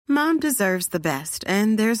Mom deserves the best,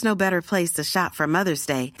 and there's no better place to shop for Mother's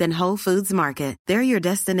Day than Whole Foods Market. They're your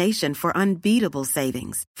destination for unbeatable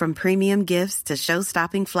savings, from premium gifts to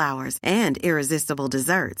show-stopping flowers and irresistible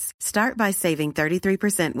desserts. Start by saving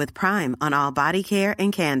 33% with Prime on all body care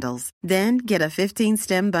and candles. Then get a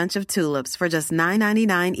 15-stem bunch of tulips for just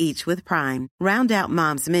 $9.99 each with Prime. Round out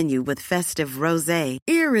Mom's menu with festive rosé,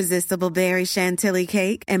 irresistible berry chantilly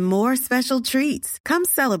cake, and more special treats. Come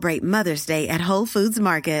celebrate Mother's Day at Whole Foods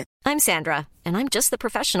Market. I'm Sandra, and I'm just the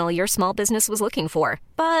professional your small business was looking for.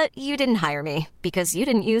 But you didn't hire me because you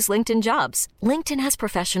didn't use LinkedIn Jobs. LinkedIn has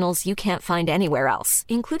professionals you can't find anywhere else,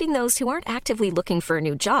 including those who aren't actively looking for a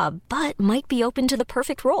new job, but might be open to the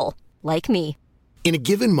perfect role, like me. In a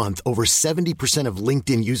given month, over 70% of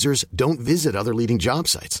LinkedIn users don't visit other leading job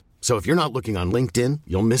sites. So if you're not looking on LinkedIn,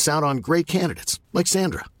 you'll miss out on great candidates like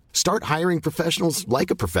Sandra. Start hiring professionals like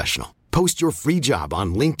a professional. Post your free job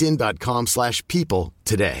on linkedin.com/people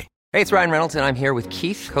today. Hey, it's Ryan Reynolds, and I'm here with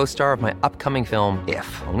Keith, co-star of my upcoming film,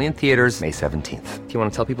 If, only in theaters May 17th. Do you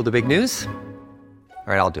want to tell people the big news?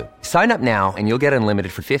 All right, I'll do it. Sign up now and you'll get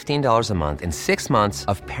unlimited for $15 a month and 6 months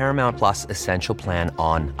of Paramount Plus Essential Plan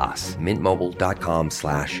on us.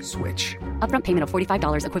 MintMobile.com/switch. Upfront payment of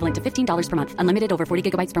 $45 equivalent to $15 per month. Unlimited over 40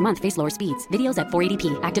 gigabytes per month. Face lower speeds. Videos at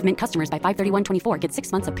 480p. Active Mint customers by 531.24 get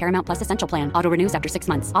 6 months of Paramount Plus Essential Plan. Auto renews after 6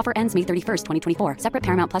 months. Offer ends May 31st, 2024. Separate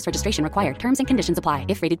Paramount Plus registration required. Terms and conditions apply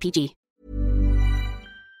if rated PG.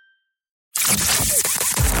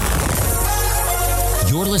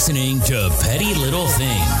 You're listening to Petty Little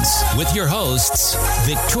Things with your hosts,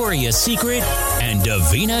 Victoria's Secret and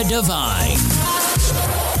Davina Divine.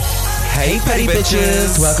 Hey, Petty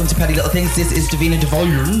Bitches. Welcome to Petty Little Things. This is Davina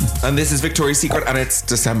Divine. And this is Victoria's Secret, and it's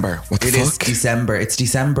December. What the fuck? It is December. It's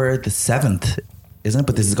December the 7th. Isn't it?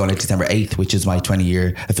 But this is going to December 8th, which is my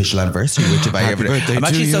 20-year official anniversary. Which if I'm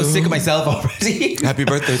actually so sick of myself already. Happy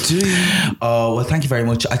birthday to you. Oh, well, thank you very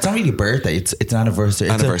much. It's not really a birthday. It's an anniversary.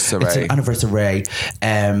 It's an anniversary.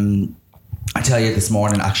 I tell you, this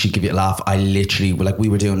morning, actually, give you a laugh. I literally,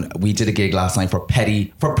 we did a gig last night for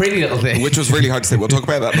Pretty Little Thing, which was really hard to say. We'll talk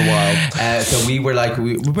about that in a while. So we were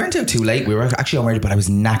we weren't out too late. We were actually already, but I was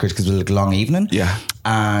knackered because it was a long evening. Yeah.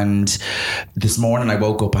 And this morning I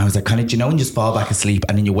woke up and I was like, kind of, you know, when you just fall back asleep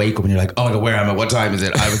and then you wake up and you're like, oh my God, where am I? What time is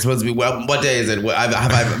it? I was supposed to be, well, what day is it?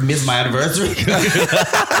 Have I missed my anniversary? No, I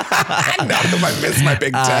missed my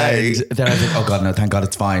big day. And then I was like, oh God, no, thank God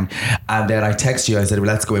it's fine. And then I text you, I said, well,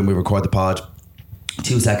 let's go in, we record the pod.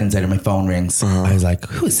 2 seconds later, my phone rings. I was like,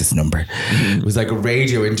 who is this number? It was like a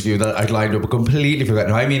radio interview that I'd lined up, completely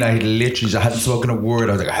forgotten. I mean, I hadn't spoken a word.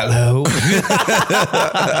 I was like, hello.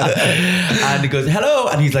 And he goes, hello.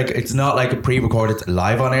 And he's like, it's not like a pre-recorded, it's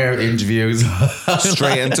live on air interviews.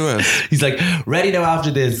 Straight into it. He's like, ready now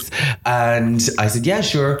after this. And I said, yeah,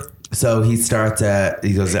 sure. So he starts,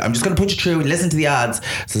 he goes, I'm just going to put you through and listen to the ads.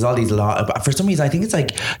 So there's all these, but for some reason, I think it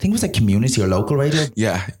was like community or local radio.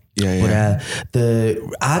 Yeah. But the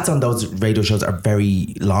ads on those radio shows are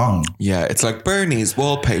very long. Yeah, it's like Bernie's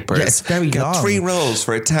wallpapers. Yeah, it's very long. 3 rolls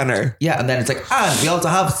for a tenner. Yeah, and then it's like, and we also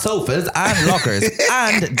have sofas and lockers.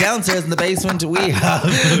 And downstairs in the basement, we have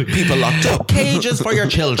people locked up. Cages for your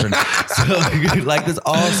children. So, there's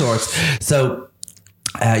all sorts. So...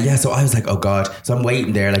 so I was like, oh God. So I'm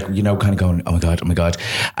waiting there, kind of going, oh my God.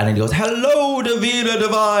 And then he goes, hello, Davina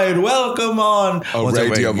Divine, welcome on. Oh,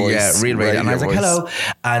 radio voice. Yeah, real radio. And I was like, hello.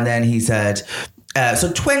 And then he said,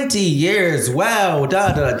 so 20 years, wow,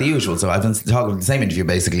 the usual. So I've been talking the same interview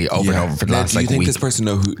basically over and over for the last week. Do you think this person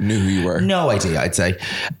knew who you were? No idea, I'd say.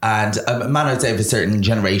 And a man, I'd say, of a certain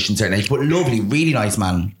generation, certain age, but lovely, really nice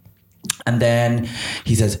man. And then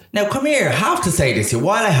he says, now come here, I have to say this here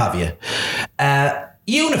while I have you.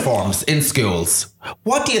 Uniforms in schools.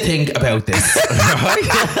 What do you think about this?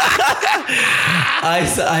 I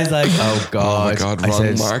was like, oh God. Oh my God,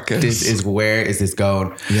 wrong market. Where is this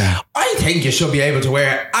going? Yeah. I think you should be able to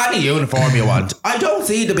wear any uniform you want. I don't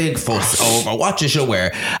see the big fuss over what you should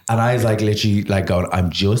wear. And I was literally going, I'm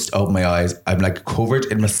just open my eyes. I'm covered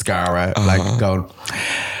in mascara, going...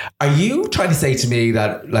 Are you trying to say to me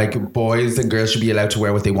that boys and girls should be allowed to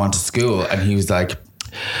wear what they want to school? And he was like,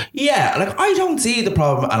 yeah, I don't see the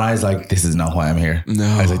problem. And I was like, this is not why I'm here. No.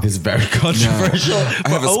 I was like, this is very controversial. No. I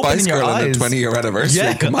have a Spice Girl on the 20-year anniversary.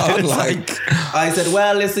 Yeah, come on, I said,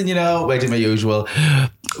 well, listen, waiting my usual.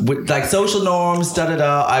 With social norms,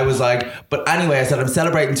 I was like, but anyway, I said, I'm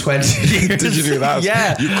celebrating 20 years. Did you do that?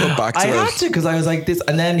 Yeah. You cut back to it. I had to, because I was like this.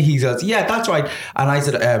 And then he says, yeah, that's right. And I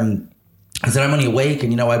said, I said, I'm only awake,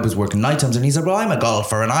 and I was working night times. And he said, well, I'm a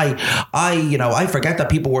golfer, and I forget that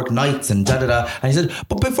people work nights and da-da-da. And he said,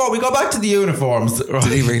 but before we go back to the uniforms. Did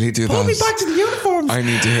he really do that? Put me back to the uniforms. I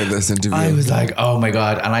need to hear this interview. I was like, oh my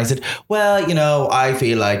God. And I said, well, I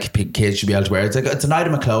feel like kids should be able to wear it. It's like, it's an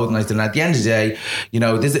item of clothing. I said, and at the end of the day,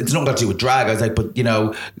 it's not got to do with drag. I was like, but,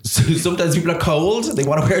 sometimes people are cold. They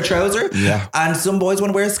want to wear a trouser. Yeah. And some boys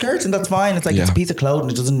want to wear a skirt, and that's fine. It's like, it's a piece of clothing.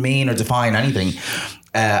 It doesn't mean or define anything.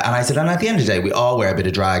 And I said, and at the end of the day, we all wear a bit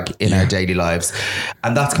of drag in our daily lives.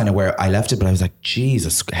 And that's kind of where I left it. But I was like,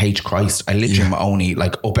 Jesus H Christ, I literally am only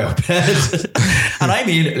like up out of bed. And I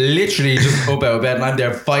mean, literally just up out of bed. And I'm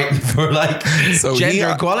there fighting for like gender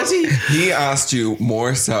equality. He asked you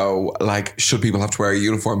more so like, should people have to wear a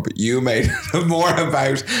uniform? But you made it more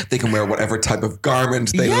about they can wear whatever type of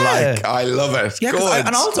garment they like. I love it. Yeah,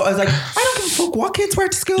 and also I was like, I don't give a fuck what kids wear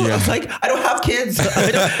to school. I was like, I don't have kids.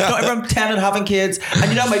 I'm 10 and having kids.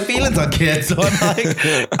 And my feelings on kids. So I'm like,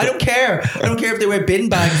 I don't care. I don't care if they wear bin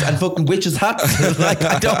bags and fucking witches' hats. Like,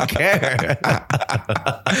 I don't care.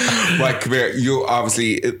 Right, come here. You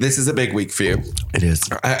obviously, this is a big week for you. It is.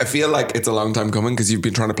 I feel like it's a long time coming because you've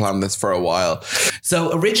been trying to plan this for a while.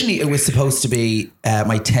 So originally it was supposed to be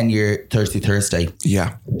my 10-year Thirsty Thursday.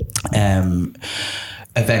 Yeah.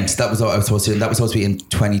 Event. That was what I was supposed to do. That was supposed to be in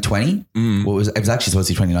 2020. It was actually supposed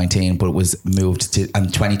to be 2019, but it was moved to,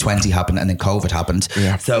 and 2020 happened, and then COVID happened.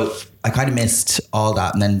 Yeah. So I kind of missed all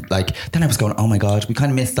that, and then I was going, oh my God, we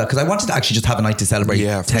kind of missed that, because I wanted to actually just have a night to celebrate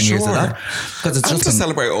 10 years of that. Because it's just to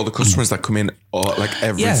celebrate all the customers that come in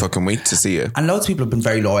every fucking week to see you. And loads of people have been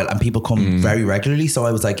very loyal, and people come very regularly. So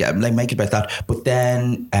I was like, make it about that. But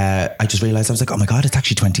then I just realized, I was like, oh my God, it's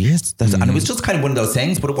actually 20 years. And it was just kind of one of those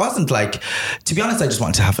things, but it wasn't like, to be honest, I just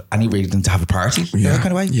wanted to have any reason to have a party. Yeah. That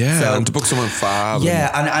kind of way. Yeah. So, and to book someone fab. Yeah.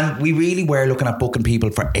 And we really were looking at booking people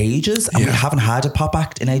for ages, and we haven't had a pop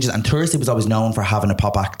act in ages. And Thursday was always known for having a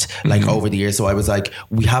pop act over the years. So I was like,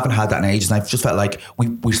 we haven't had that in ages. And I've just felt like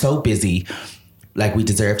we're so busy, like we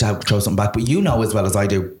deserve to throw something back. But as well as I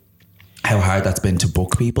do how hard that's been to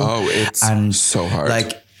book people. Oh, it's so hard.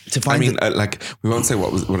 Like, to find we won't say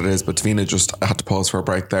what it is, but Davina just had to pause for a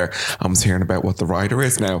break there. I was hearing about what the rider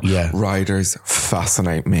is now. Yeah. Riders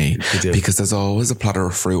fascinate me because there's always a platter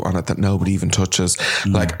of fruit on it that nobody even touches.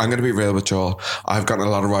 Like, I'm going to be real with y'all. I've gotten a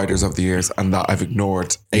lot of riders over the years, and that I've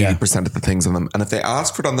ignored 80% of the things on them. And if they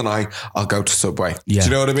ask for it on the night, I'll go to Subway. Yeah. Do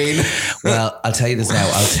you know what I mean? Well, I'll tell you this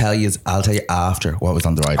now. I'll tell you after what was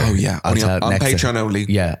on the rider. Oh yeah, on Patreon only.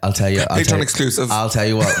 Yeah, I'll tell you. Patreon exclusive. I'll tell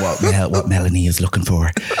you what Melanie is looking for.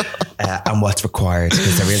 And what's required,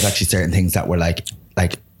 because there is actually certain things that were like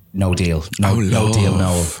no deal, no deal.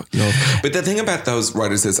 But the thing about those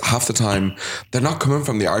writers is half the time they're not coming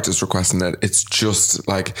from the artist requesting it. It's just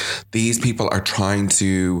like these people are trying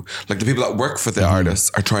to, like the people that work for the artists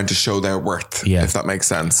are trying to show their worth. Yeah. If that makes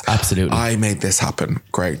sense. Absolutely. I made this happen.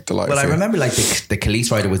 Great, delightful. Well, I remember like the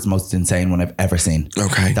Khalees rider was the most insane one I've ever seen.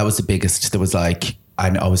 Okay, that was the biggest. There was like, I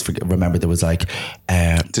always remember there was like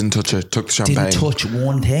didn't touch it, took the champagne, didn't touch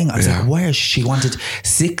one thing. I was like, where? She wanted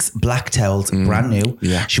 6 black towels, brand new.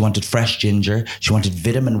 Yeah. She wanted fresh ginger. She wanted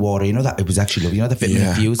vitamin water. You know that it was actually lovely. You know the vitamin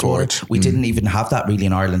infused water. We didn't even have that really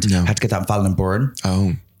in Ireland. No. Had to get that in Fallon Burn.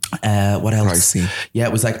 Oh. What else? Pricey. Yeah,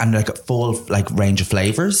 it was like, and like a full like range of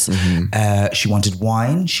flavors. She wanted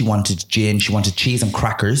wine, she wanted gin, she wanted cheese and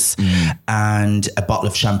crackers, and a bottle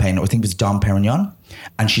of champagne. I think it was Dom Perignon.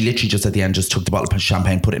 And she literally just at the end just took the bottle of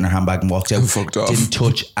champagne, put it in her handbag and walked out. Fucked off. Didn't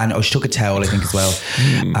touch. And she took a towel, I think, as well.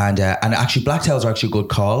 And actually black towels are actually a good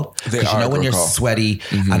call. They are, you know, when you're sweaty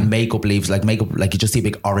and makeup leaves, like you just see a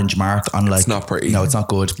big orange mark on like. It's not pretty. No, it's not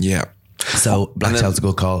good. Yeah. So black towel's a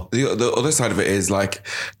good call. The other side of it is like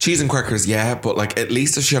cheese and crackers, but like at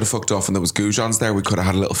least if she had fucked off and there was goujons there, we could have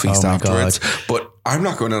had a little feast afterwards. God. But I'm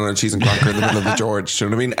not going on a cheese and cracker in the middle of the George. Do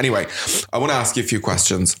you know what I mean? Anyway, I want to ask you a few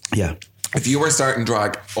questions. Yeah. If you were starting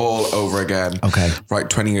drag all over again, right,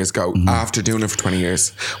 20 years ago, after doing it for 20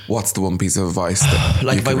 years, what's the one piece of advice that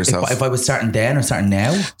you give yourself? If I was starting then or starting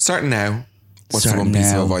now? Starting now. What's the one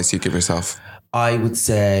piece of advice you give yourself? I would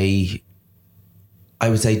say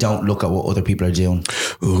don't look at what other people are doing.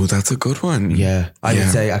 Oh, that's a good one. Yeah. I would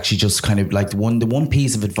say actually just kind of like the one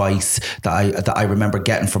piece of advice that I remember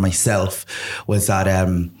getting for myself was that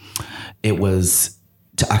it was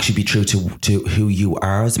to actually be true to who you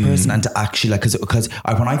are as a person, and to actually like, because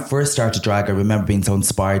when I first started drag, I remember being so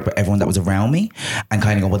inspired by everyone that was around me and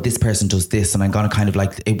kind of go, well, this person does this, and I'm gonna kind of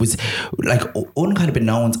like, it was like kind of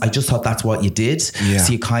unknowns. I just thought that's what you did. Yeah.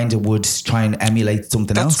 So you kind of would try and emulate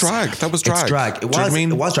something else. That was drag. It's drag.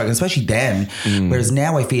 It was drag, especially then. Whereas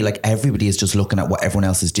now I feel like everybody is just looking at what everyone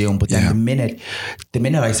else is doing. But then the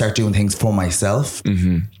minute I start doing things for myself,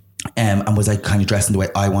 and was like kind of dressing the way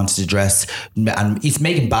I wanted to dress, and he's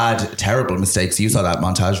making terrible mistakes. You saw that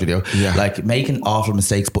montage video, like making awful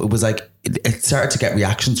mistakes, but it was like it started to get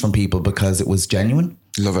reactions from people because it was genuine.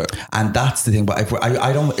 Love it. And that's the thing, but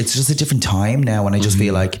I don't, it's just a different time now, and I just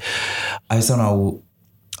feel like, I just don't know,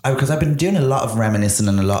 because I've been doing a lot of reminiscing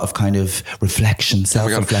and a lot of kind of reflection,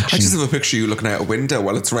 self-reflection. I just have a picture of you looking out a window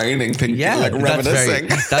while it's raining, thinking, like reminiscing.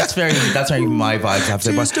 That's very my vibes.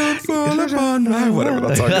 Please don't fall upon my, whatever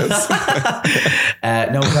that song is.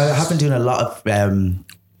 No, I have been doing a lot of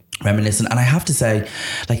reminiscing, and I have to say,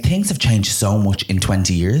 like, things have changed so much in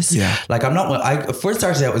 20 years. Yeah. Like, I first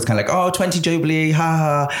started out, it was kind of like, oh, 20 Jubilee,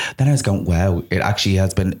 haha. Then I was going, wow, it actually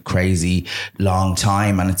has been crazy long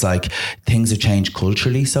time. And it's like, things have changed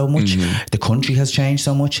culturally so much. The country has changed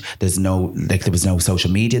so much. There was no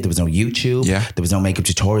social media, there was no YouTube, there was no makeup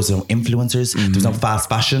tutorials, no influencers, there was no fast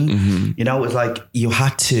fashion. You know, it was like, you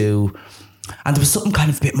had to, and there was something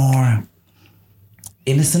kind of a bit more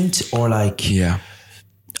innocent, or like,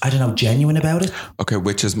 I don't know, genuine about it. Okay,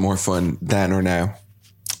 which is more fun, then or now?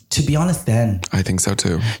 To be honest, then. I think so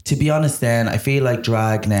too. To be honest, then, I feel like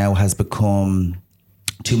drag now has become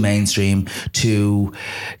too mainstream, too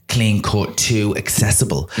clean cut, too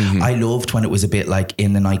accessible. I loved when it was a bit like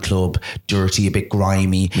in the nightclub, dirty, a bit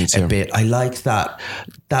grimy, a bit. I liked that.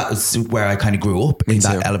 That was where I kind of grew up in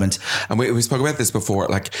that element. And we spoke about this before.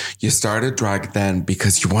 Like, you started drag then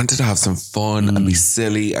because you wanted to have some fun and be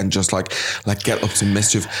silly and just like get up to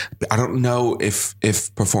mischief. I don't know if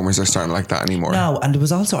performers are starting like that anymore. No, and there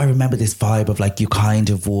was also, I remember this vibe of like, you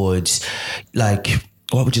kind of would, like,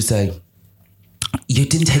 what would you say? You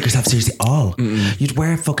didn't take yourself seriously at all. You'd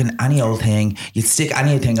wear fucking any old thing. You'd stick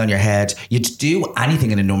anything on your head. You'd do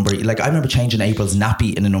anything in a number. Like, I remember changing April's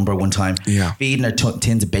nappy in a number one time. Feeding her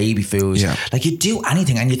tins of baby food. Like, you'd do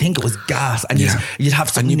anything and you'd think it was gas, and you'd have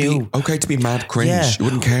something new. Okay to be mad cringe. You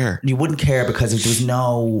wouldn't care. You wouldn't care because there was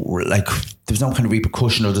no, like, there was no kind of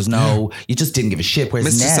repercussion, or there's no, you just didn't give a shit.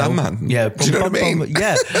 Whereas Mr. now, Sandman. Yeah. Do you know what I mean? But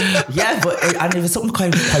and it was something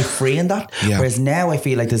quite free in that. Whereas now I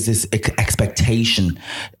feel like there's this expectation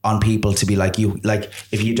on people to be like, you, like,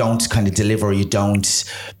 if you don't kind of deliver, or you don't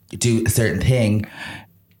do a certain thing,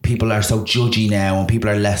 people are so judgy now, and people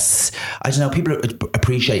are less, I don't know, people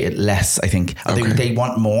appreciate it less, I think. They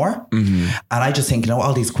want more. And I just think, you know,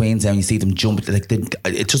 all these queens now, you see them jump, like,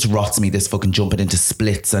 it just rots me, this fucking jumping into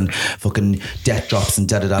splits and fucking death drops and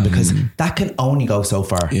da-da-da, because that can only go so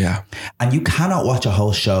far. And you cannot watch a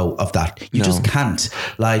whole show of that. You just can't.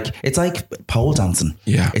 Like, it's like pole dancing.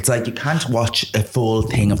 It's like, you can't watch a full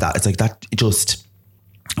thing of that. It's like that,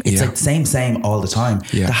 it's like same all the time.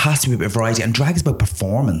 There has to be a bit of variety, and drag is about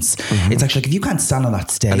performance. It's actually like, if you can't stand on that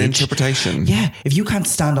stage, an interpretation. If you can't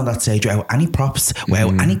stand on that stage without any props,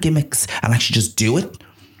 without any gimmicks, and actually just do it,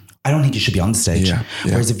 I don't think you should be on the stage.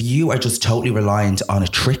 Whereas if you are just totally reliant on a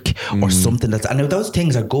trick or something I know those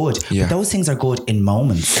things are good, but those things are good in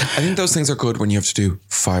moments. I think those things are good when you have to do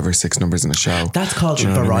 5 or 6 numbers in a show. That's called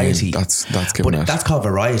variety. I mean? That's given it. That's called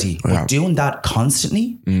variety. But doing that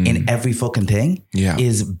constantly in every fucking thing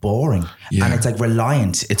is boring. And it's like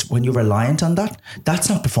reliant. It's when you're reliant on that, that's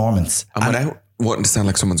not performance. And without wanting to sound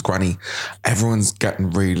like someone's granny, everyone's getting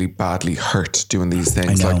really badly hurt doing these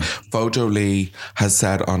things. Like, Fojo Lee has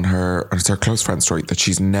said on her close friend story that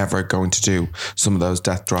she's never going to do some of those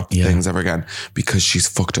death drop things ever again because she's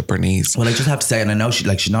fucked up her knees. Well, I just have to say, and I know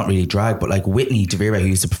she's not really drag, but like Whitney DeVere, who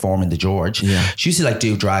used to perform in the George, she used to like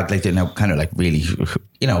do drag, like, you know, kind of like really,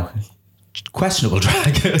 you know, questionable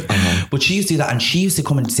drag. But she used to do that, and she used to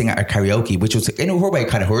come and sing at her karaoke, which was in her way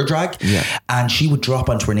kind of her drag. And she would drop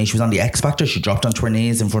onto her knees. She was on the X Factor. She dropped onto her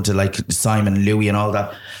knees in front of like Simon and Louis and all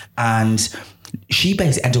that, and she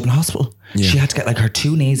basically ended up in hospital. She had to get like her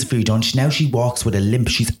 2 knees redone. Now she walks with a limp.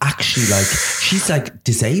 She's actually like, she's like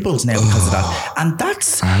disabled now because of that. And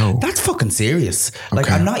that's fucking serious. Like,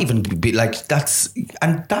 I'm not even like,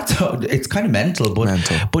 it's kind of mental,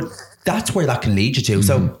 but that's where that can lead you to.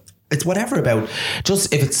 So it's whatever about,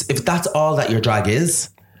 just if that's all that your drag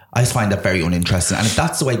is, I just find that very uninteresting. And if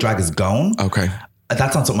that's the way drag is going,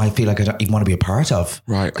 that's not something I feel like I don't even want to be a part of.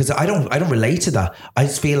 Right. Because I don't relate to that. I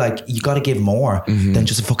just feel like you got to give more than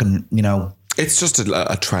just a fucking, you know. It's just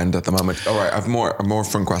a trend at the moment. All right, I have more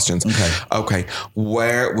fun questions. Okay.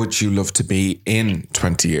 Where would you love to be in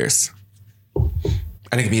 20 years? And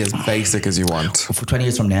it can be as basic as you want. For 20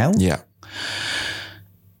 years from now? Yeah.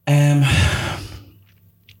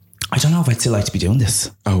 I don't know if I'd still like to be doing this.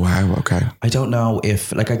 Oh, wow. Okay. I don't know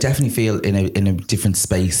if, like, I definitely feel in a different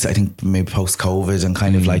space. I think maybe post-COVID and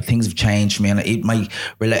kind of like things have changed for me, and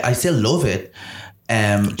I still love it.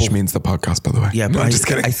 Which means the podcast, by the way. Yeah, no, but I'm just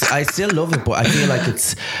kidding. I still love it, but I feel like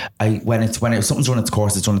when something's run its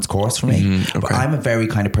course, it's run its course for me. Okay. But I'm a very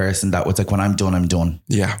kind of person that was like, when I'm done, I'm done.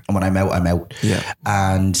 Yeah. And when I'm out, I'm out. Yeah.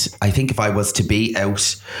 And I think if I was to be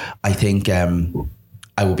out, I think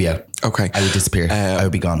I will be out. Okay. I would disappear. I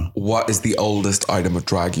would be gone. What is the oldest item of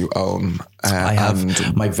drag you own? I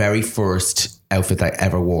have my very first outfit that I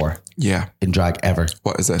ever wore. Yeah. In drag ever.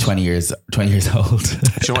 What is it? 20 years old. Do you know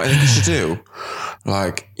what I think you should do?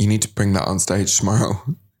 Like, you need to bring that on stage tomorrow.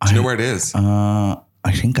 Do you know where it is?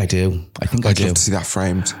 I think I do. I'd love to see that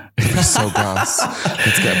framed. It's so gas.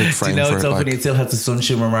 Let's get a big frame for it. It's so funny. It still has the sun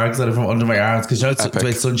shimmer marks on it from under my arms, because the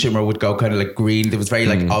way sun shimmer would go kind of like green. It was very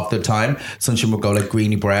like of the time. Sun shimmer would go like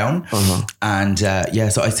greeny brown, and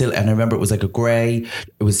so I remember it was like a grey.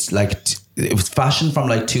 It was like it was fashion from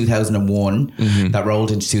like 2001 that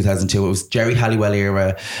rolled into 2002. It was Jerry Halliwell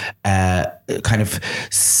era, kind of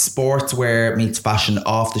sportswear meets fashion,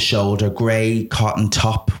 off the shoulder, grey cotton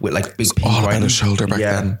top with like big pink all about a shoulder back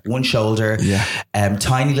then. One shoulder,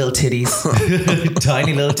 tiny little titties,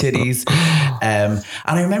 and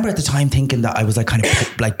I remember at the time thinking that I was like kind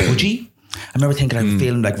of like pudgy. I remember thinking I was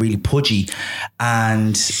feeling like really pudgy,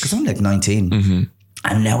 and because I'm like 19.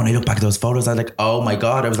 And now when I look back at those photos, I'm like, oh my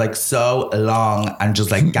God, I was like so long and just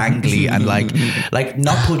like gangly and like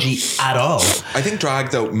not pudgy at all. I think drag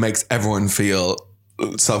though makes everyone feel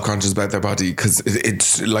self-conscious about their body, because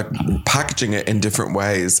it's like packaging it in different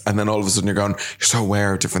ways, and then all of a sudden you're so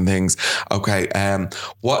aware of different things. Okay,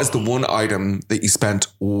 what is the one item that you spent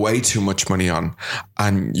way too much money on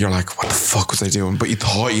and you're like, what the fuck was I doing? But you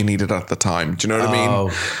thought you needed it at the time. Do you know what I mean?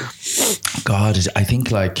 God, I think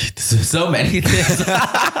like so many things.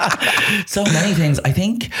 So many things. I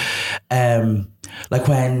think like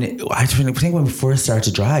when we first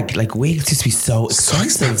started drag, like wigs used to be so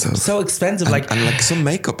expensive, like some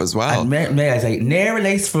makeup as well. And may I say, ne'er a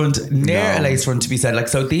lace front to be said. Like,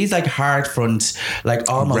 so these like hard front, like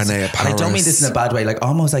almost, Renee and I don't mean this in a bad way, like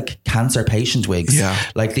almost like cancer patient wigs. Yeah.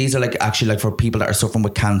 Like these are like actually like for people that are suffering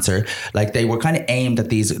with cancer. Like they were kind of aimed at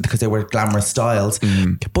these because they were glamorous styles,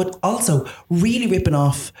 but also really ripping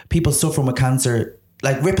off people suffering with cancer,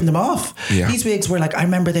 like ripping them off. Yeah. These wigs were like, I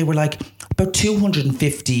remember they were like about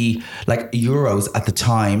 250 like euros at the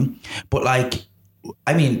time, but like,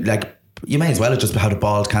 I mean, like, you may as well have just had a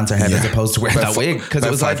bald cancer head as opposed to wearing that wig, because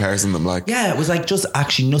it was 5 like hairs in them, like it was like just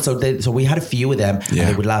actually nuts. So we had a few of them, and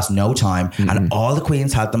they would last no time, and all the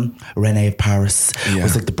queens had them. Renee of Paris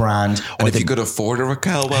was like the brand. And if you could afford a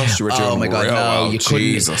Raquel Welch, you were doing my God, real well.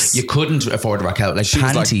 You couldn't afford a Raquel. Like she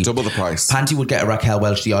Panty, was like double the price. Panty would get a Raquel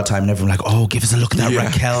Welch the odd time, and everyone like, oh, give us a look at that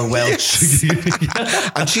Raquel Welch.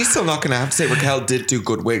 And she's still not going to have to say Raquel did do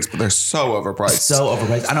good wigs, but they're so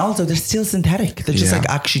overpriced. And also they're still synthetic. They're just like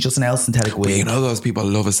actually just an L synthetic wig. But you know those people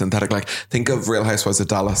love a synthetic. Like, think of Real Housewives of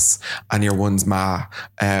Dallas and your one's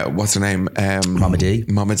what's her name? Mama D.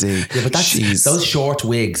 Yeah, but those short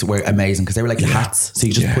wigs were amazing because they were like hats, so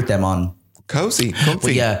you just put them on. Cozy,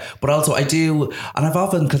 comfy. But also I do, and I've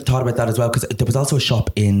often thought about that as well, because there was also a shop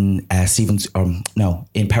in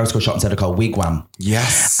in Paris Square Shopping Centre called Wigwam.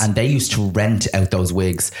 Yes. And they used to rent out those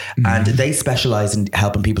wigs, and they specialise in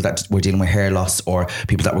helping people that were dealing with hair loss or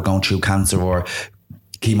people that were going through cancer or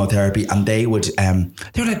chemotherapy, and they would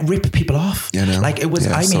like rip people off. Yeah, no. Like it was,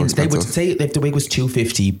 they would say if the wig was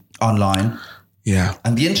 $250 online. Yeah.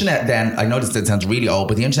 And the internet then, I noticed it sounds really old,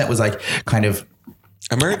 but the internet was like kind of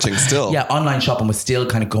emerging still. Yeah, online shopping was still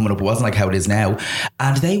kind of coming up. It wasn't like how it is now.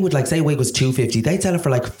 And they would like say a wig was $250, they'd sell it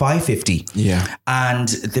for like $550. Yeah. And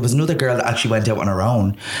there was another girl that actually went out on her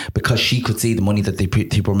own because she could see the money that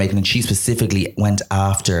people were making, and she specifically went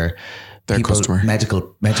after their customer, medical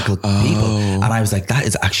people. And I was like, that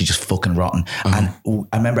is actually just fucking rotten. And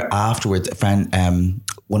I remember afterwards, a friend,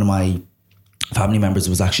 one of my family members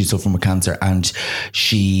was actually suffering with cancer, and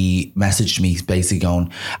she messaged me basically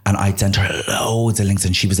going, and I'd sent her loads of links,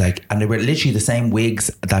 and she was like, and they were literally the same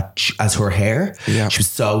wigs as her hair. Yeah. She was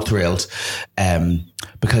so thrilled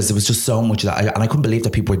because there was just so much of that, and I couldn't believe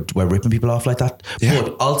that people were ripping people off like that. Yeah.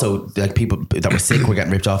 But also like people that were sick were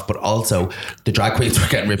getting ripped off, but also the drag queens were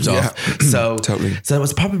getting ripped off. So totally. So it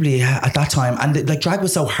was probably at that time, and like drag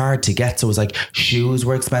was so hard to get, so it was like shoes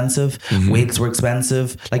were expensive, wigs were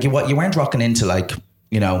expensive. Like you weren't rocking into like,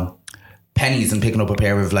 you know, pennies and picking up a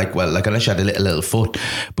pair of like unless you had a little foot,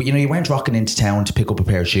 but you know, you weren't rocking into town to pick up a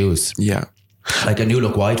pair of shoes. Yeah. Like a new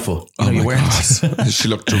look wide foot. You weren't. God. She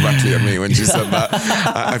looked directly at me when she said that.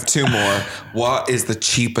 I have two more. What is the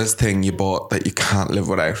cheapest thing you bought that you can't live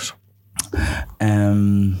without?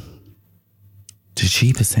 The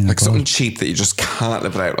cheapest thing. Like something cheap that you just can't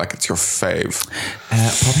live without. Like it's your fave.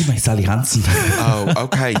 Probably my Sally Hansen. Oh,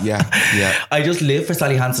 okay. Yeah. I just live for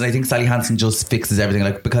Sally Hansen. I think Sally Hansen just fixes everything.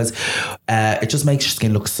 Like, because it just makes your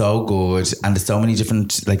skin look so good, and there's so many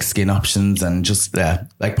different like skin options, and just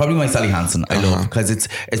like probably my Sally Hansen I love, because it's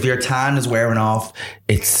if your tan is wearing off,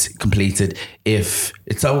 it's completed. If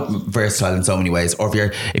it's so versatile in so many ways, or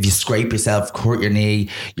if you scrape yourself, hurt your knee,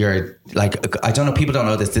 you're like, I don't know, people don't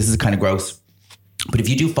know this is kind of gross, but if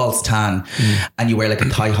you do false tan and you wear like a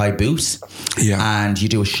thigh-high boot and you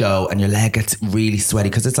do a show and your leg gets really sweaty,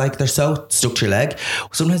 because it's like they're so stuck to your leg,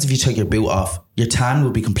 sometimes if you take your boot off, your tan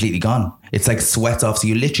will be completely gone. It's like sweats off, so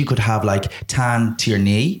you literally could have like tan to your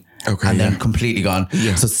knee. Okay, and then completely gone.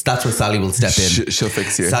 Yeah. So that's where Sally will step in. She'll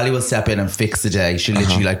fix you. Sally will step in and fix the day. She'll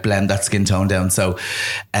literally like blend that skin tone down. So,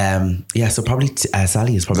 so probably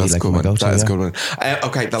Sally is probably like my go-to. That is a good one.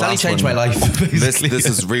 Okay, the Sally last changed one. my life. This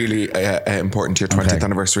is really important to your 20th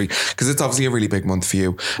anniversary, because it's obviously a really big month for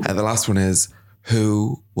you. The last one is,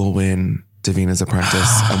 who will win Davina's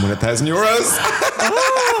Apprentice and win €1,000?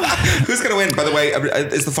 Who's going to win? By the way,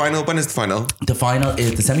 is the final? When is the final? The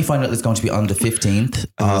semi-final is going to be on the 15th.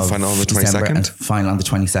 And the final on the 22nd. And final on the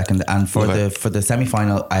 22nd. And for the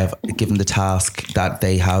semi-final, I have given the task that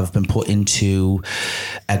they have been put into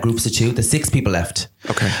groups of two. There's 6 people left.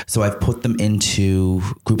 Okay. So I've put them into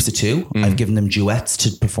groups of 2. I've given them duets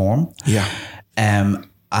to perform. Yeah.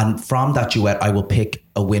 And from that duet, I will pick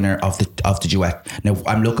a winner of the duet. Now,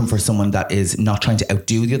 I'm looking for someone that is not trying to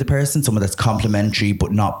outdo the other person, someone that's complimentary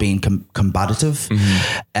but not being combative.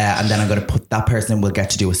 And then I'm going to put that person will get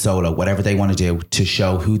to do a solo, whatever they want to do, to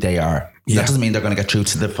show who they are. Yeah. That doesn't mean they're going to get through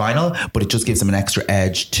to the final, but it just gives them an extra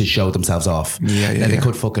edge to show themselves off. Then they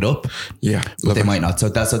could fuck it up. Yeah, but they might not. So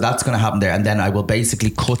that's going to happen there. And then I will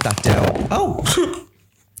basically cut that down. Oh.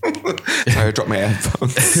 Sorry, I dropped my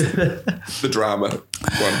headphones. The drama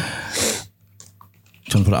one.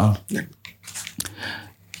 Do you want to put it on?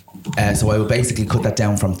 Yeah. So I will basically cut that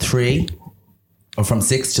down from 3 or from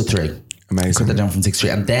 6 to 3. Amazing. Cut that down from 6 to 3.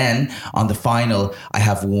 And then on the final, I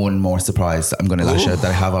have one more surprise I'm going to lash out that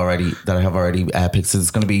I have already picked. So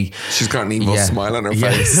it's going to be... She's got an evil smile on her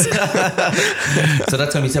face. So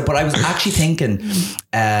that's going to be so. But I was actually thinking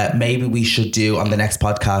maybe we should do on the next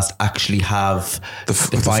podcast actually have the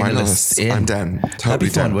finalists in. I'm down. Totally That'd be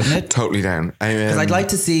fun, down. Wouldn't it? Totally down. Because I'd like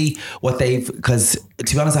to see what because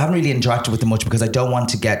to be honest, I haven't really interacted with them much, because I don't want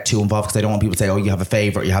to get too involved, because I don't want people to say, oh, you have a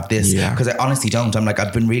favourite, you have this. Because I honestly don't. I'm like,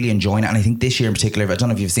 I've been really enjoying it. And I think this year in particular, I don't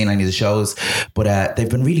know if you've seen any of the shows, but they've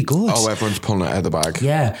been really good. Oh, everyone's pulling it out of the bag.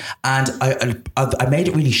 Yeah. And I made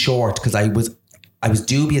it really short, because I was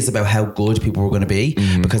dubious about how good people were going to be,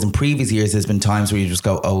 because in previous years there's been times where you just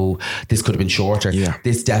go, oh, this could have been shorter. Yeah.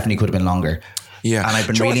 This definitely could have been longer. Yeah. And I've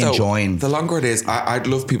been really enjoying. The longer it is, I'd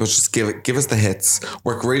love people to just give us the hits,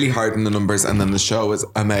 work really hard in the numbers, and then the show is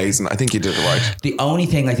amazing. I think you did it right. The only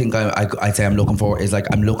thing I think I'd say I'm looking for is like,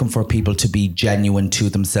 I'm looking for people to be genuine to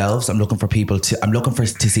themselves. I'm looking for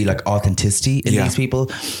to see like authenticity in these people.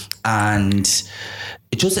 And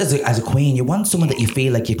just as a queen, you want someone that you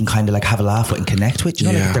feel like you can kind of like have a laugh with and connect with.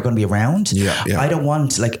 You know, like they're going to be around. Yeah. I don't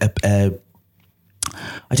want like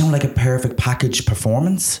I don't like a perfect package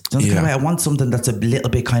performance. I want something that's a little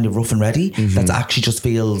bit kind of rough and ready. That actually just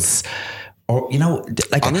feels, or you know,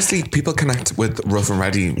 like honestly, people connect with rough and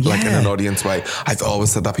ready like in an audience way. I've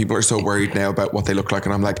always said that people are so worried now about what they look like,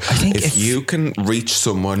 and I'm like, if you can reach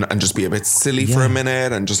someone and just be a bit silly for a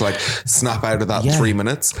minute and just like snap out of that 3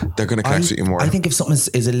 minutes, they're going to connect with you more. I think if something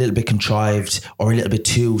is a little bit contrived or a little bit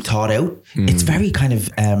too thought out, it's very kind of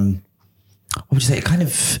what would you say?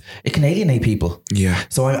 It can alienate people. Yeah.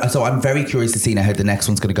 So I'm very curious to see now how the next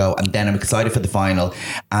one's going to go, and then I'm excited for the final,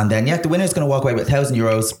 and then the winner's going to walk away with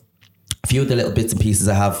 €1,000. A few of the little bits and pieces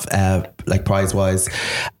I have, like prize wise,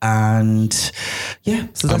 and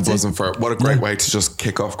so I'm buzzing for it. What a great way to just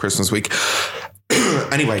kick off Christmas week.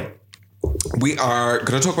 Anyway. We are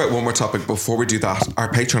going to talk about one more topic. Before we do that,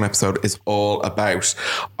 our Patreon episode is all about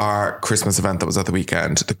our Christmas event that was at the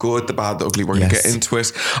weekend. The good, the bad, the ugly. We're going to get into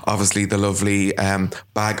it. Obviously, the lovely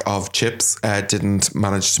bag of chips didn't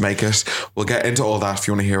manage to make it. We'll get into all that if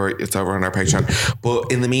you want to hear it. It's over on our Patreon.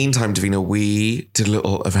 But in the meantime, Davina, we did a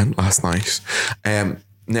little event last night.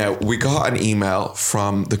 Now, we got an email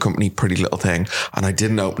from the company Pretty Little Thing, and I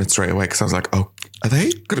didn't open it straight away because I was like, oh, are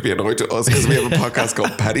they going to be annoyed at us because we have a podcast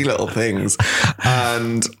called Petty Little Things?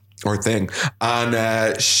 And or thing.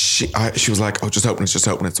 And she was like, oh, just open it.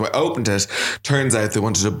 So I opened it. Turns out they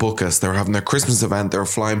wanted to book us. They were having their Christmas event. They were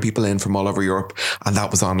flying people in from all over Europe. And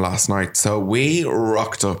that was on last night. So we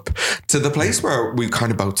rocked up to the place where we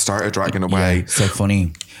kind of both started dragging away. Yeah, so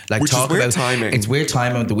funny. Like, which talk is weird about timing. It's weird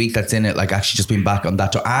timing with the week that's in it. Like, actually just being back on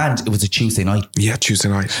that. And it was a Tuesday night. Yeah, Tuesday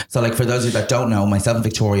night. So like, for those of you that don't know, myself and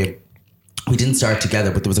Victoria, we didn't start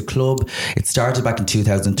together, but there was a club. It started back in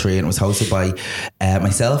 2003 and it was hosted by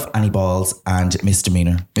myself, Annie Balls, and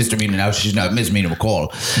Misdemeanor. Misdemeanor now, she's now Misdemeanor McCall.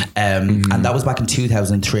 And that was back in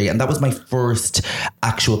 2003. And that was my first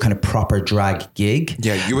actual kind of proper drag gig.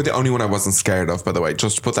 Yeah, you were the only one I wasn't scared of, by the way.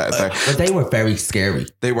 Just to put that out there. But they were very scary.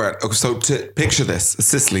 They were. So to picture this,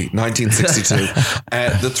 Sicily,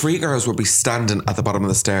 1962. The three girls would be standing at the bottom of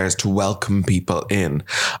the stairs to welcome people in.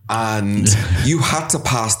 And you had to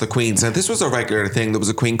pass the queens. Now, this was a regular thing. There was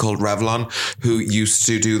a queen called Revlon who used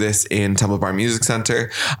to do this in Temple Bar Music Centre,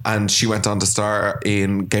 and she went on to star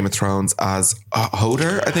in Game of Thrones as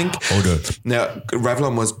Hodor, I think. Hodor. Now,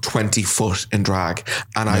 Revlon was 20 foot in drag,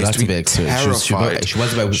 and I used to be big, terrified. She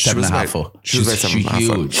was about 7.5 foot. She was about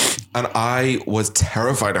 7.5 foot. And I was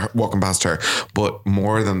terrified of walking past her. But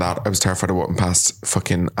more than that, I was terrified of walking past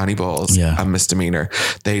fucking Annie Balls and Misdemeanor.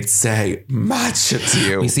 They'd say mad shit to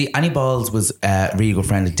you. You see, Annie Balls was a really good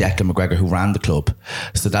friend of Declan McGregor, who ran the club.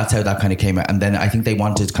 So that's how that kind of came out. And then I think they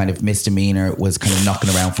wanted kind of Misdemeanor was kind of knocking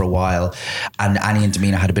around for a while, and Annie and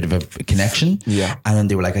Demeanor had a bit of a connection. Yeah. And then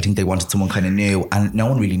they were like, I think they wanted someone kind of new, and no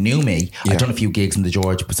one really knew me. I'd done a few gigs in the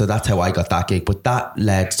George, so that's how I got that gig. But that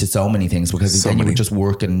led to so many things, because then you were just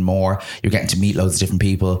working more. You're getting to meet loads of different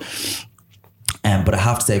people. But I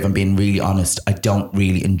have to say, if I'm being really honest, I don't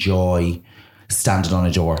really enjoy standing on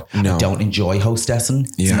a door. No. I don't enjoy hostessing.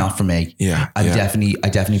 It's not for me. I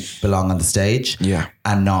definitely belong on the stage.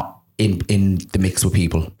 And not in the mix with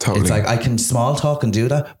people. Totally. It's like I can small talk and do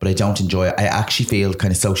that, but I don't enjoy it. I actually feel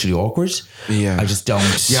kind of socially awkward. I just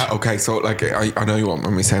don't. Yeah, okay. So like I know you won't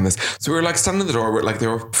mind me saying this. So we were like standing at the door, like they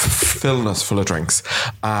were filling us full of drinks,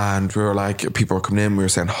 and we were like, people were coming in, we were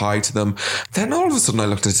saying hi to them. Then all of a sudden I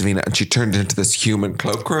looked at Davina and she turned into this human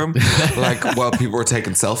cloakroom, like while people were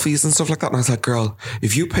taking selfies and stuff like that. And I was like, girl,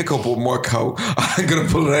 if you pick up one more coat, I'm gonna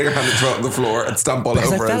pull it out of your hand and throw it on the floor and stamp all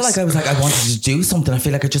over it. I felt like I wanted to do something. I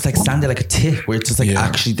feel like I just like stand there like a tit, where it's just like,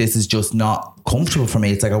 actually this is just not comfortable for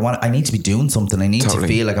me. It's like I need to be doing something. I need to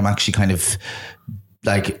feel like I'm actually kind of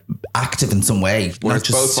like active in some way. Whereas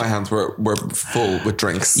both my hands were full with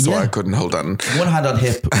drinks, so I couldn't hold on. One hand on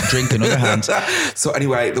hip, drink in other hand. So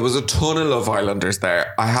anyway, there was a ton of Love Islanders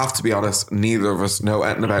there. I have to be honest, neither of us know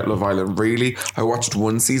anything about Love Island really. I watched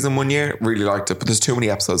one season one year, really liked it, but there's too many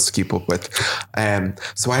episodes to keep up with.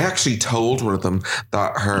 So I actually told one of them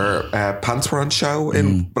that her pants were on show,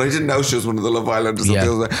 but I didn't know she was one of the Love Islanders. I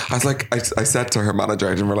was like, I said to her manager,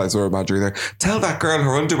 I didn't realize we were a manager either, tell that girl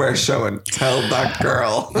her underwear is showing. Tell that girl.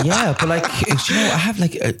 Yeah, but like, you know, I have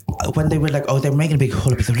like when they were like, oh, they were making a big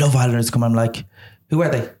hullabaloo, the Love Islanders come. I'm like, who are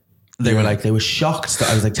they? They were like, they were shocked that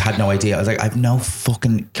I was like, had no idea. I was like, I've no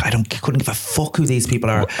fucking, couldn't give a fuck who these people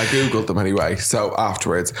are. I googled them anyway. So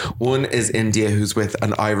afterwards, one is India, who's with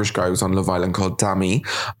an Irish guy who's on Love Island called Dami,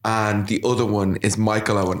 and the other one is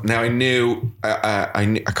Michael Owen. Now I knew,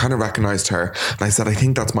 I kind of recognised her, and I said, I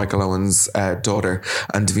think that's Michael Owen's daughter,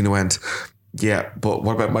 and Davina went, yeah, but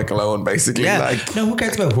what about Michael Owen, basically? Yeah, like, no, who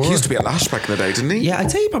cares about her? He used to be a Lash back in the day, didn't he? Yeah,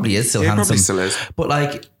 I'd say he probably is still handsome. He probably still is. But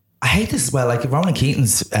like, I hate this as well. Like Ronan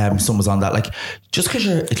Keaton's son was on that. Like, just because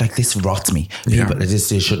you're like, this rots me. People, this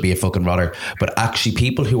should be a fucking rotter. But actually,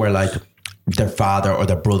 people who are like, their father or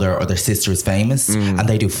their brother or their sister is famous and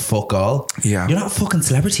they do fuck all. Yeah. You're not a fucking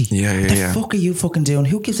celebrity. What the fuck are you fucking doing?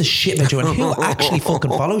 Who gives a shit about you? And who actually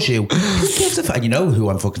fucking follows you? Who gives a fuck? You know who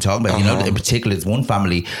I'm fucking talking about. You know, in particular, there's one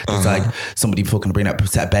family that's like somebody fucking bringing up a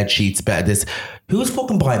set of bed sheets, better this. Who's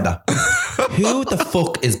fucking buying that? Who the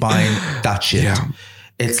fuck is buying that shit? Yeah.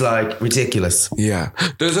 It's like ridiculous. Yeah.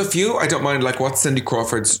 There's a few I don't mind. Like, what's Cindy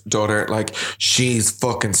Crawford's daughter? Like, she's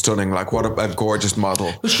fucking stunning. Like, what a gorgeous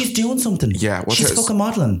model. But she's doing something. Yeah. She's fucking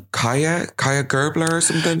modelling. Kaya Gerbler or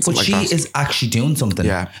something. But she is actually doing something.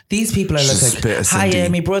 Yeah. These people are like, hi,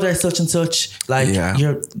 my brother is such and such. Like,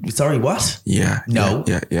 you're sorry, what? Yeah. No.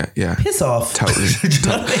 Yeah. Piss off. Totally.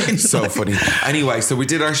 Totally. So funny. Anyway, so we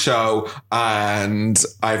did our show, and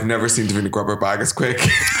I've never seen Davina grab her bag as quick.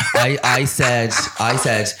 I said,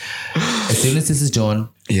 as soon as this is done,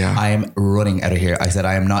 I am running out of here. I said,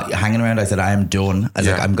 I am not hanging around. I said, I am done. I was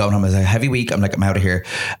like, I'm going home. It was a heavy week. I'm like, I'm out of here.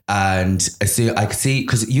 And I could see,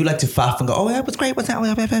 because you like to faff and go, oh, yeah, it was great. What's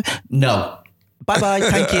that? No. Bye-bye.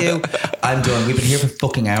 Thank you. I'm done. We've been here for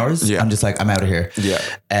fucking hours. I'm just like, I'm out of here.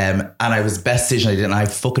 And I was best decision I did. And I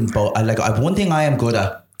fucking, one thing I am good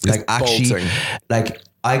at Like actually, bolting. like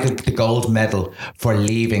I got the gold medal for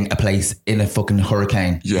leaving a place in a fucking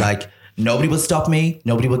hurricane. Yeah. Like nobody will stop me.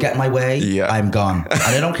 Nobody will get in my way. Yeah. I'm gone. And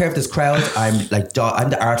I don't care if there's crowds. I'm like, I'm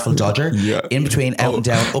the artful dodger. Yeah. In between, out and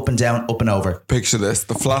down, up and down, up and over. Picture this.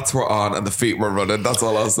 The flats were on and the feet were running. That's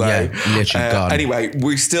all I'll say. Yeah, literally gone. Anyway,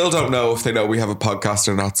 we still don't know if they know we have a podcast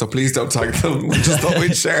or not, so please don't tag them. We just thought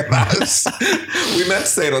we'd share that. We meant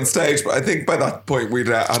to say it on stage, but I think by that point we'd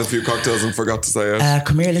had a few cocktails and forgot to say it.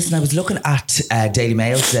 Come here, listen, I was looking at Daily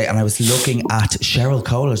Mail today and I was looking at Cheryl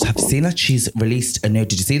Colas. Have you seen that? She's released a new,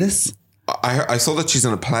 did you see this? I saw that she's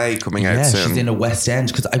in a play coming out Yeah, soon. she's in a West End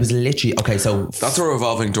because I was literally so that's a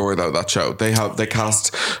revolving door though, that show. They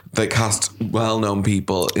cast well-known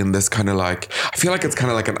people in this kind of like, I feel like it's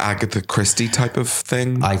kind of like an Agatha Christie type of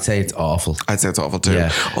thing. I'd say it's awful. I'd say it's awful too.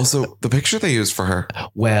 Yeah. Also, the picture they used for her.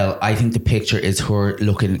 Well, I think the picture is her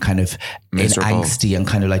looking kind of Miserable. angsty and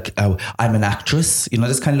kind of like, oh, I'm an actress. You know,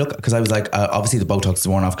 this kind of look. Because I was like, obviously the Botox is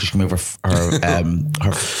worn off because she can move her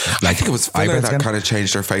I think it was filler eyebrows that again. kind of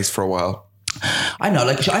changed her face for a while. I know,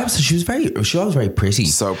 like she was very pretty,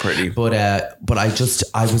 So pretty. But I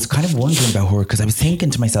was kind of wondering about her because I was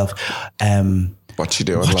thinking to myself, What's she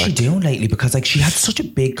doing? what's she doing lately? Because like she had such a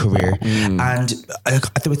big career, and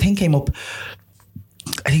the thing came up.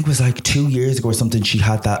 I think it was like 2 years ago or something. She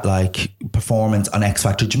had that like performance on X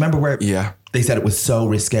Factor. Do you remember where? Yeah. They said it was so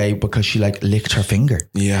risque because she like licked her finger.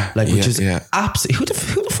 Yeah, Like, which is yeah. absolutely,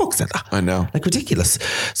 who the fuck said that? I know. Like ridiculous.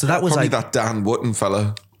 So that was Probably like, that Dan Wootton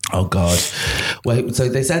fella. oh God. Well, so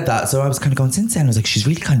they said that. So I was kind of going, since then, I was like, she's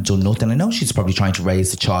really kind of done nothing. I know she's probably trying to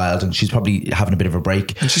raise the child and she's probably having a bit of a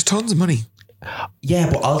break. And she's tons of money. Yeah,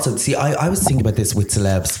 but also, see, I was thinking about this with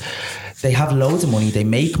celebs. They have loads of money. They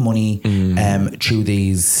make money through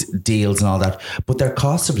these deals and all that. But their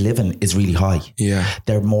cost of living is really high. Yeah.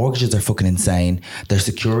 Their mortgages are fucking insane. Their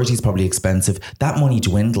security is probably expensive. That money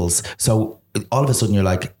dwindles. So all of a sudden you're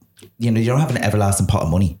like, you know, you don't have an everlasting pot of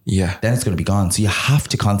money. Yeah. Then it's going to be gone. So you have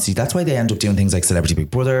to constantly, that's why they end up doing things like Celebrity Big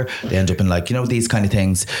Brother. They end up in like, you know, these kind of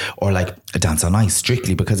things, or like a Dance on Ice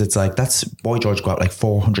strictly, because it's like, that's Boy George got like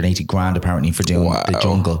 480 grand apparently for doing the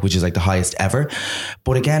Jungle, which is like the highest ever.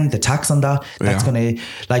 But again, the tax on that, that's going to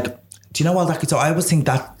like, do you know all that? So I always think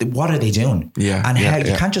that, what are they doing? Yeah. And yeah, how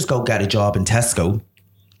you can't just go get a job in Tesco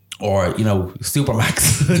or, you know,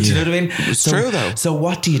 Supermax. Do you know what I mean? It's true though. So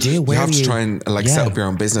what do you do? Where You have do to try and like Yeah. set up your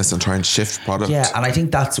own business and try and shift product. Yeah, and I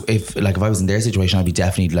think that's if I was in their situation, I'd be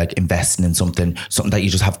definitely like investing in something that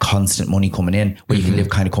you just have constant money coming in where you can live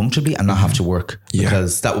kind of comfortably and not have to work,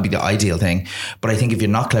 because that would be the ideal thing. But I think if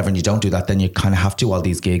you're not clever and you don't do that, then you kind of have to do all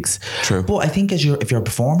these gigs. True. But I think if you're a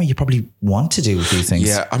performer, you probably want to do these things.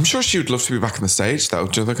 Yeah, I'm sure she would love to be back on the stage though.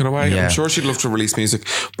 Do you think in a way? Yeah. I'm sure she'd love to release music,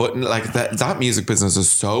 but like that music business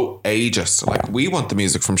is so ageist. Like we want the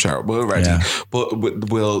music from Cheryl, we're ready, but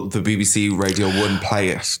will the BBC Radio 1 play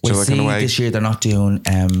it? Do you Well, think in a see, way? this year they're not doing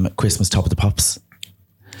Christmas Top of the Pops.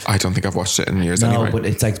 I don't think I've watched it in years No, anyway. but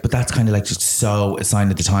it's like, but that's kind of like just so a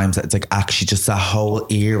sign of the times that it's like actually just that whole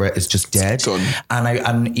era is just dead. It's done.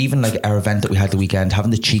 And even like our event that we had the weekend,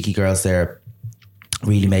 having the cheeky girls there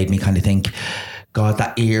really made me kind of think, God,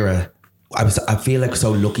 that era. I feel like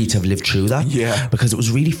so lucky to have lived through that. Yeah. Because it was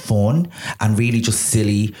really fun and really just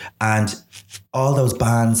silly, and all those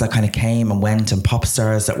bands that kind of came and went, and pop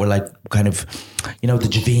stars that were like kind of, you know, the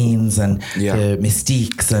Javines and the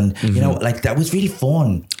Mystiques, and you know, like that was really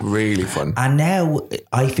fun. Really fun. And now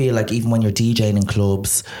I feel like even when you're DJing in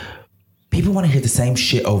clubs, people want to hear the same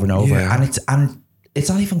shit over and over, Yeah. and it's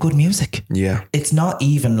not even good music. Yeah. It's not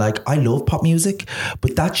even like, I love pop music,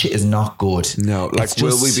 but that shit is not good. No, like It's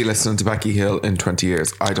will just- we be listening to Becky Hill in 20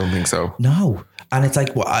 years? I don't think so. No. And it's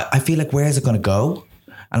like, well, I feel like, where is it going to go?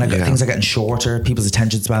 And like things are getting shorter. People's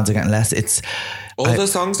attention spans are getting less. It's All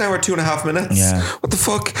those songs now are 2.5 minutes. Yeah. What the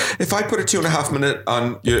fuck? If I put a 2.5 minute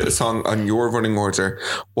on your song on your running order,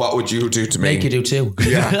 what would you do to me? make you do too.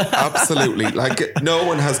 Yeah, absolutely. Like no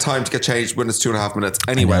one has time to get changed when it's 2.5 minutes.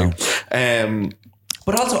 Anyway,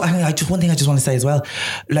 But also, one thing I just want to say as well,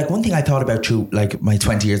 like one thing I thought about through like my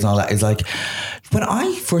 20 years and all that is like, when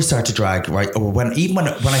I first started drag, right, or when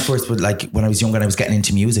I first would like, when I was younger and I was getting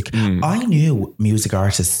into music, I knew music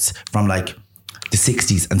artists from like the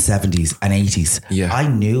 60s and 70s and 80s. Yeah. I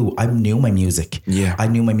knew my music. Yeah. I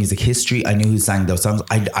knew my music history. I knew who sang those songs.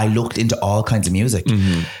 I looked into all kinds of music.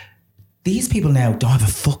 These people now don't have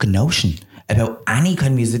a fucking notion about any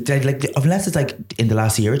kind of music. They, like, unless it's like in the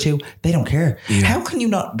last year or two, they don't care. Yeah. How can you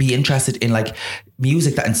not be interested in like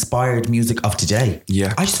music that inspired music of today?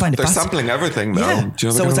 yeah, I just find it they're fascinating. sampling everything though. Yeah. Do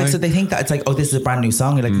you know So what it's I like, mean? so they think that it's like, oh, this is a brand new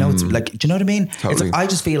song. You're like, no, it's like, do you know what I mean? It's Totally. like, I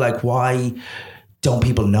just feel like, why don't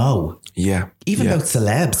people know? Yeah. Even about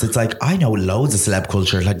celebs, it's like I know loads of celeb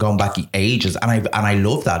culture, like going back ages, and I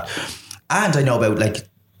love that. And I know about like,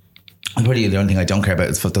 probably the only thing I don't care about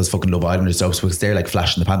is those fucking Love Islanders stuff, because they're like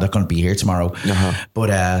flash in the pan. They're going to be here tomorrow. But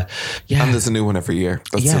yeah. And there's a new one every year.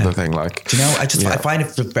 That's the other thing. Like, do you know, I find it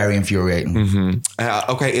very infuriating.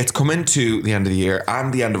 Okay, it's coming to the end of the year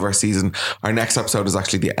and the end of our season. Our next episode is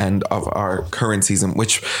actually the end of our current season,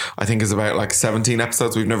 which I think is about like 17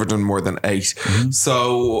 episodes. We've never done more than 8.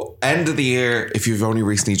 So end of the year, if you've only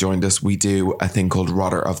recently joined us, we do a thing called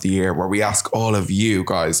Rodder of the Year, where we ask all of you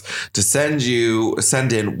guys to send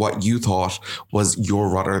in what you thought was your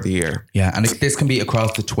Rodder of the Year. Yeah, and this can be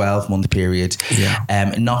across the 12-month period.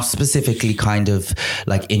 Not specifically kind of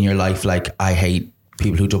like in your life, like I hate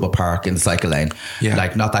people who double park in the cycle lane.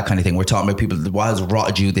 Like not that kind of thing. We're talking about people what has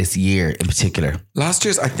rotted you this year in particular. Last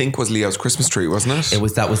year's I think was Leo's Christmas tree, wasn't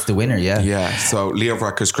it? That was the winner. Yeah, so Leo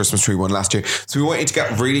Vracker's Christmas tree won last year. So we want you to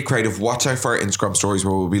get really creative. Watch out for our Instagram stories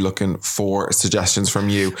where we'll be looking for suggestions from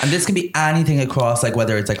you. And this can be anything across, like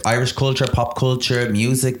whether it's like Irish culture, pop culture,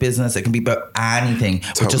 music business. It can be about anything.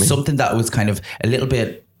 Totally. But just something that was kind of a little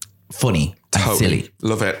bit funny. Silly.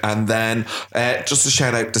 Love it. And then just a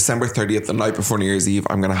shout out, December 30th, the night before New Year's Eve,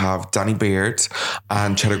 I'm going to have Danny Beard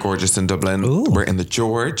and Cheddar Gorgeous in Dublin. Ooh. We're in the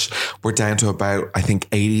George. We're down to about, I think,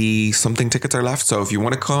 80 something tickets are left. So if you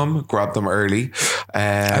want to come, grab them early.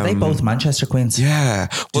 Are they both Manchester Queens? Yeah.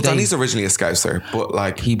 Well, Danny's originally a Scouser, but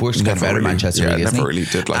like he works never out of Manchester. Yeah, never really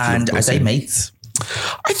did. Like, and are they mates?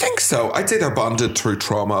 I think so. I'd say they're bonded through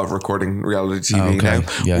trauma of recording reality TV now.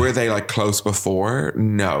 Yeah. Were they like close before?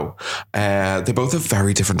 No. They both have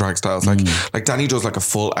very different drag styles. Like Danny does like a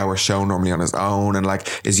full hour show normally on his own and like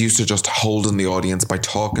is used to just holding the audience by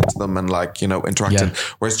talking to them and like, you know, interacting. Yeah.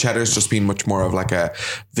 Whereas Cheddar's just been much more of like a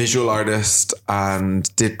visual artist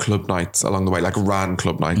and did club nights along the way, like ran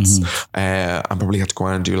club nights and probably had to go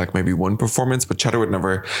out and do like maybe one performance. But Cheddar would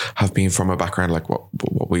never have been from a background like what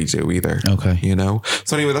we do either. Okay. You know?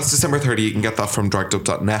 So anyway, that's December 30. You can get that from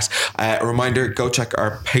draggedup.net. A reminder, go check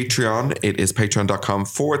our Patreon. It is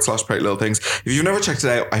patreon.com/Pretty Little Things. If you've never checked it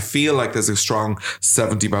out, I feel like there's a strong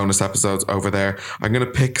 70 bonus episodes over there. I'm going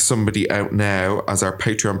to pick somebody out now as our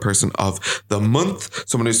Patreon person of the month.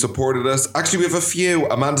 Someone who supported us. Actually, we have a few.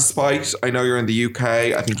 Amanda Spite. I know you're in the UK.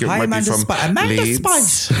 I think you might be from Leeds.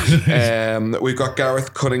 We've got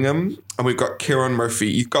Gareth Cunningham. And we've got Kieran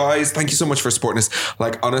Murphy. You guys, thank you so much for supporting us.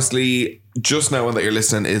 Like, honestly, just knowing that you're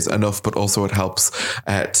listening is enough, but also it helps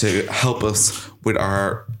to help us with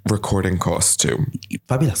our recording costs too.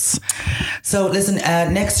 Fabulous. So listen,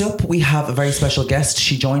 next up we have a very special guest.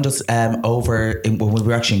 She joined us when we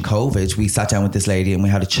were actually in COVID. We sat down with this lady and we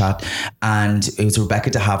had a chat, and it was Rebecca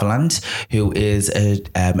de Havilland, who is a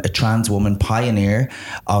trans woman pioneer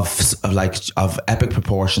of epic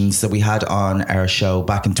proportions that we had on our show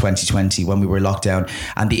back in 2020 when we were locked down.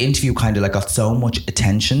 And the interview kind of like got so much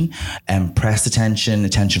attention and press attention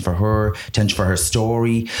for her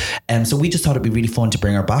story. So we just thought it'd be really fun to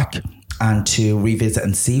bring her back and to revisit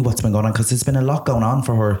and see what's been going on, because there's been a lot going on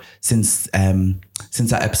for her since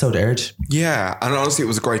that episode aired. Yeah, and honestly, it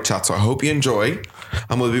was a great chat. So I hope you enjoy,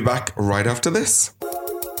 and we'll be back right after this.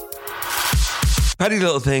 Petty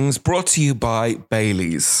Little Things brought to you by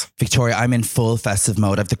Baileys. Victoria, I'm in full festive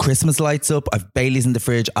mode. I've the Christmas lights up. I've Baileys in the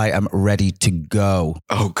fridge. I am ready to go.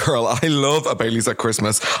 Oh, girl, I love a Baileys at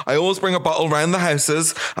Christmas. I always bring a bottle round the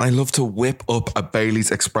houses, and I love to whip up a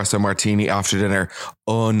Baileys espresso martini after dinner.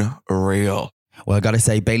 Unreal. Well, I gotta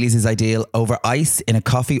say, Baileys is ideal over ice, in a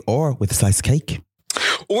coffee, or with a slice of cake.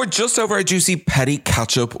 Or just over a juicy petty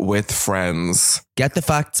catch-up with friends. Get the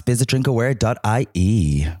facts. Visit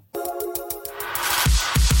drinkaware.ie.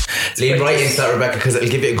 Lean right into that, Rebecca, because it'll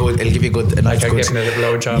give you a good. Like I'm getting a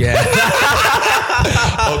blowjob. Yeah.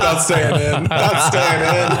 Oh, that's staying in. That's staying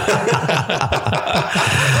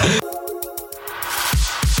in.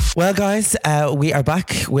 Well, guys, we are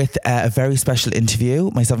back with a very special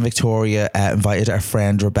interview. Myself and Victoria invited our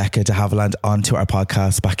friend Rebecca de Havilland onto our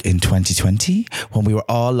podcast back in 2020 when we were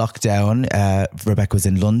all locked down. Rebecca was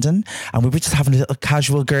in London and we were just having a little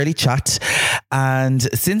casual girly chat. And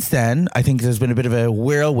since then, I think there's been a bit of a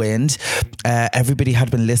whirlwind. Everybody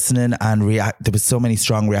had been listening and there was so many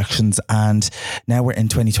strong reactions. And now we're in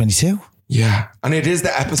 2022. Yeah. And it is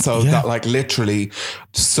the episode that like literally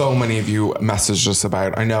so many of you messaged us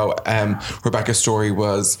about. I know Rebecca's story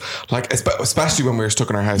was like, especially when we were stuck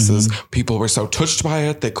in our houses, people were so touched by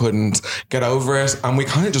it. They couldn't get over it. And we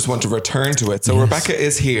kind of just want to return to it. So Rebecca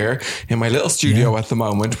is here in my little studio at the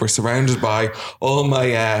moment. We're surrounded by all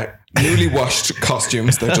my newly washed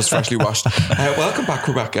costumes. They're just freshly washed. Welcome back,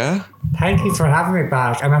 Rebecca. Thank you for having me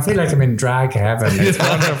back. And I feel like I'm in drag heaven. It's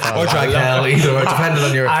wonderful. Or drag hell, either, depending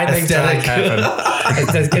on your I think aesthetic. drag heaven.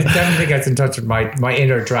 It definitely gets in touch with my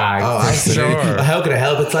inner drag. Oh, for absolutely. sure. How can I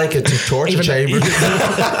help? It's like a torture chamber.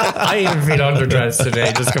 I even feel underdressed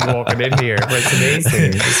today, just come walking in here. But it's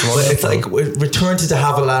amazing. It's like return to de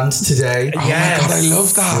Havilland today. Oh my God, I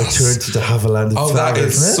love that. Return to de Havilland. Oh, that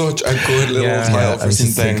is such a good little title for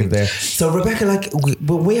something. There. So Rebecca, like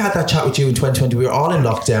when we had that chat with you in 2020, we were all in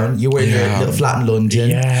lockdown. You were in your little flat in London.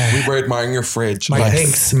 Yeah. We were admiring your fridge. My pink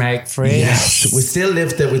Smeg fridge. Yes, we still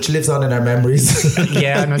live there, which lives on in our memories.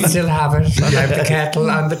 Yeah, and I still have it. And I have the kettle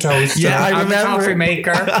and the toaster. Yeah, I and remember. the coffee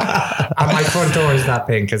maker. And my front door is that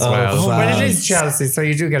pink as well. But it is Chelsea, so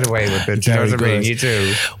you do get away with it. You know what I mean? You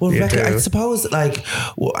do. Well, you Rebecca, do. I suppose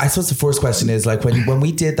the first question is like when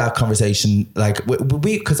we did that conversation, like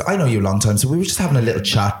we because I know you a long time, so we were just having a little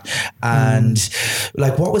chat, and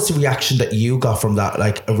like, what was the reaction that you got from that,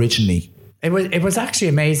 like originally? It was actually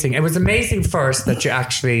amazing. It was amazing first that you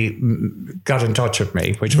actually got in touch with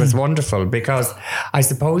me, which was wonderful, because I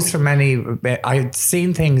suppose for many, I'd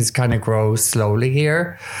seen things kind of grow slowly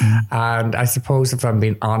here. And I suppose, if I'm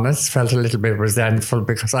being honest, felt a little bit resentful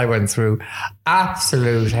because I went through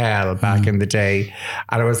absolute hell back in the day.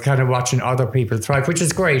 And I was kind of watching other people thrive, which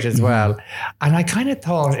is great as well. And I kind of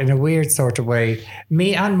thought, in a weird sort of way,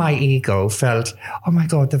 me and my ego felt, oh my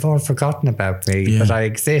God, they've all forgotten about me, that I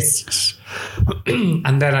exist.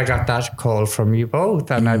 And then I got that call from you both,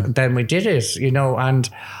 and then we did it, you know. And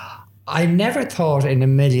I never thought in a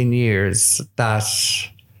million years that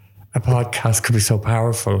a podcast could be so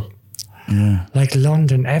powerful. Like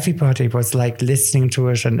London, everybody was like listening to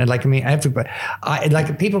it, and like, I mean, everybody,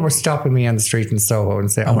 like people were stopping me on the street in Soho and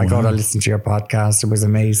saying, "Oh my God, I listened to your podcast; it was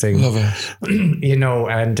amazing." Love it. You know,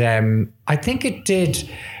 and I think it did.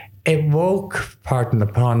 It woke, pardon the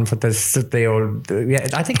pun, for the old.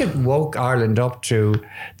 I think it woke Ireland up to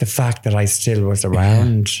the fact that I still was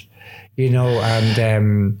around, you know,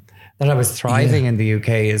 and that I was thriving in the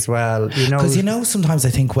UK as well, you know. Because, you know, sometimes I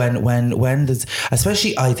think when there's,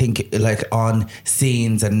 especially I think like on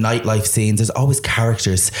scenes and nightlife scenes, there's always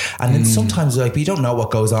characters. And then sometimes like we don't know what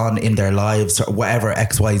goes on in their lives or whatever,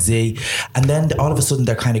 XYZ. And then all of a sudden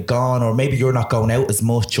they're kind of gone, or maybe you're not going out as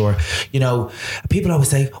much, or, you know, people always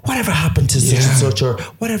say, whatever happened to such and such, or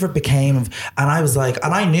whatever became of. And I was like,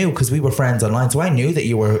 and I knew, because we were friends online, so I knew that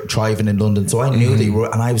you were thriving in London. So I knew that you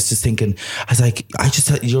were, and I was just thinking, I was like, I just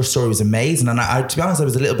thought your story was amazing, and I to be honest, I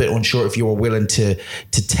was a little bit unsure if you were willing to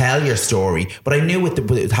tell your story, but I knew with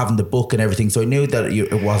having the book and everything, so I knew that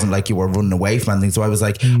it wasn't like you were running away from anything. So I was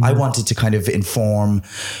like, I wanted to kind of inform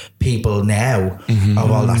people now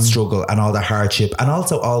of all that struggle and all the hardship, and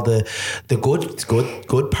also all the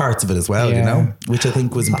good parts of it as well, you know, which I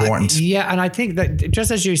think was important. And I think that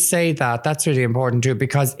just as you say that's really important too,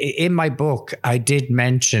 because in my book I did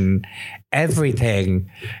mention everything,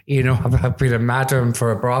 you know, about being a madam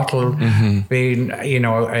for a brothel, being, you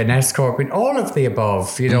know, an escort, being all of the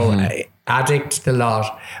above, you know, addict, the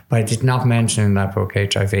lot, but I did not mention in that book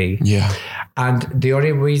HIV. Yeah. And the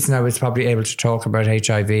only reason I was probably able to talk about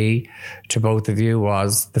HIV to both of you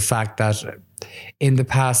was the fact that in the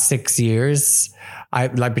past 6 years, I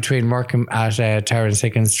like between working at Terence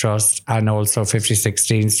Higgins Trust and also 50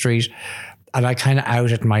 16th Street, and I kind of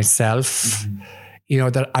outed myself. You know,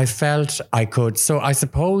 that I felt I could. So I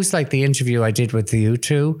suppose like the interview I did with you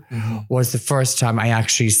two was the first time I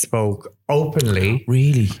actually spoke openly.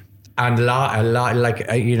 Really? And a lot, like,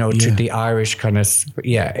 you know, to the Irish kind of,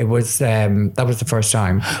 it was, that was the first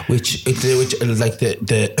time. Which like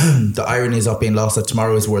the irony is not being lost that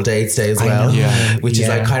tomorrow is World AIDS Day as well. Which is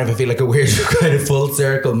like kind of, I feel like a weird kind of full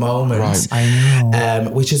circle moment. Right. I know.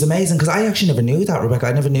 Which is amazing, because I actually never knew that, Rebecca.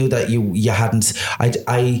 I never knew that you hadn't. I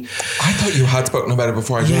thought you had spoken about it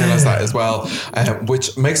before. I didn't realise that as well,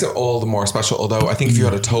 which makes it all the more special. Although I think if you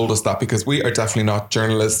had told us that, because we are definitely not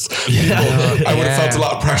journalists people, I would have felt a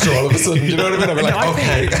lot of pressure all of a sudden. You know what I mean? I'd be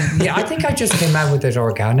like, I think I just came out with it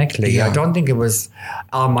organically. I don't think it was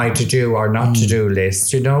on my to-do or not to-do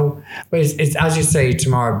list, you know? But it's as you say,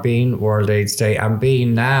 tomorrow being World AIDS Day, and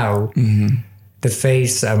being now the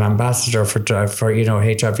face and ambassador for you know,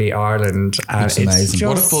 HIV Ireland. It's amazing.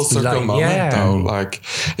 What a full circle moment though. Like,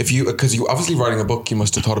 because you obviously writing a book, you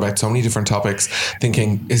must have thought about so many different topics,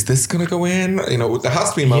 thinking, is this going to go in? You know, there has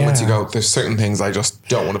to be moments you go, there's certain things I just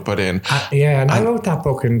don't want to put in. And I wrote that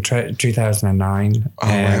book in 2009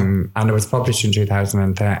 and it was published in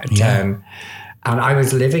 2010. And I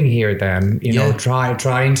was living here then, you know,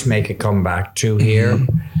 trying to make a comeback to here.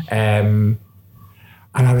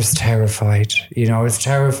 And I was terrified, you know,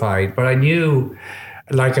 but I knew,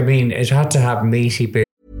 like, I mean, it had to have meaty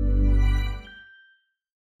bits.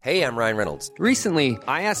 Hey, I'm Ryan Reynolds. Recently,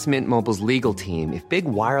 I asked Mint Mobile's legal team if big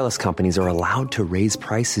wireless companies are allowed to raise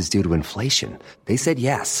prices due to inflation. They said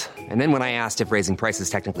yes. And then when I asked if raising prices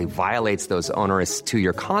technically violates those onerous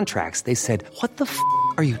 2-year contracts, they said, "What the f***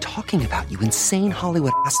 are you talking about, you insane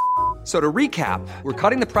Hollywood ass?" So to recap, we're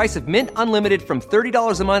cutting the price of Mint Unlimited from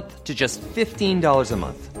 $30 a month to just $15 a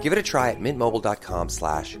month. Give it a try at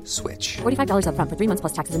mintmobile.com/switch. $45 up front for 3 months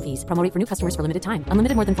plus taxes and fees. Promo rate for new customers for limited time.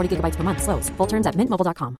 Unlimited more than 40 gigabytes per month. Slows full terms at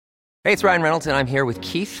mintmobile.com. Hey, it's Ryan Reynolds, and I'm here with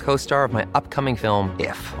Keith, co-star of my upcoming film,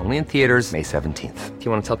 If, only in theaters May 17th. Do you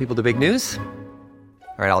want to tell people the big news?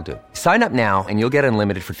 All right, I'll do it. Sign up now and you'll get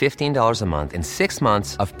unlimited for $15 a month and 6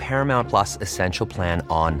 months of Paramount Plus Essential Plan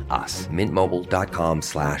on us.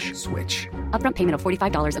 mintmobile.com/switch. Upfront payment of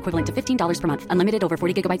 $45 equivalent to $15 per month. Unlimited over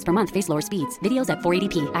 40 gigabytes per month. Face lower speeds. Videos at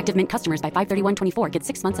 480p. Active Mint customers by 531.24 get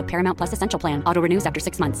 6 months of Paramount Plus Essential Plan. Auto renews after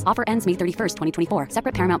 6 months. Offer ends May 31st, 2024.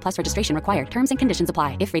 Separate Paramount Plus registration required. Terms and conditions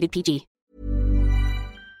apply if rated PG.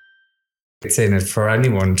 It's in it for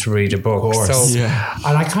anyone to read a book. Of course. So, Yeah.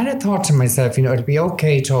 and I kind of thought to myself, it'd be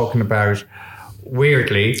okay talking about,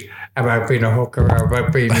 weirdly, about being a hooker or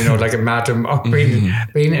about being, like a madam or being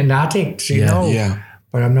an addict, you know. Yeah.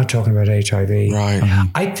 But I'm not talking about HIV. Right.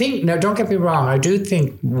 I think, now don't get me wrong, I do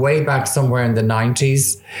think way back somewhere in the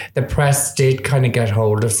 90s, the press did kind of get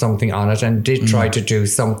hold of something on it and did try to do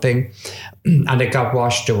something, and it got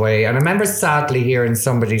washed away. And I remember sadly hearing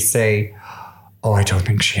somebody say, "Oh, I don't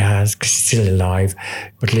think she has, because she's still alive.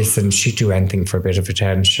 But listen, she'd do anything for a bit of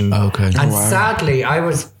attention." Okay. And wow. sadly, I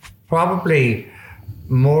was probably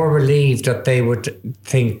more relieved that they would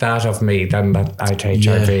think that of me than that I'd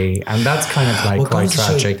HIV. And that's kind of like quite goes to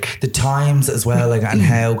show tragic. The times as well, like, and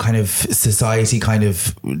how kind of society kind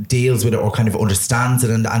of deals with it or kind of understands it,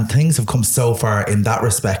 and things have come so far in that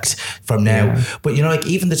respect from now. Yeah. But like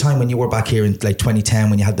even the time when you were back here in like 2010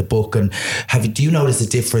 when you had the book, and do you notice a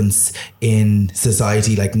difference in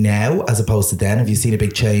society like now as opposed to then? Have you seen a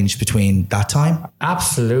big change between that time?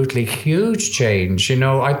 Absolutely huge change.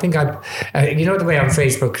 I think the way on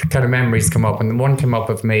Facebook kind of memories come up, and one came up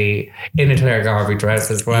of me in a Claire Garvey dress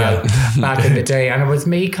as well back in the day, and it was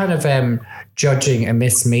me kind of judging a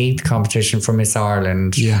Miss Meath competition for Miss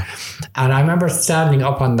Ireland. Yeah. And I remember standing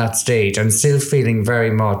up on that stage and still feeling very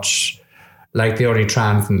much like the only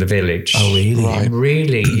trans in the village. Oh, really? Right.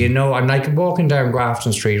 Really, and like walking down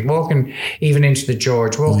Grafton Street, walking even into the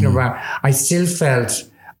George, walking around, I still felt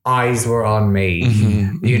eyes were on me,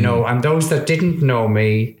 and those that didn't know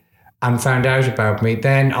me and found out about me,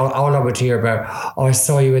 then all I would hear about, "Oh, I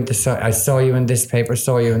saw you in this paper,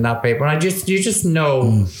 saw you in that paper." And you just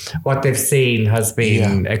know what they've seen has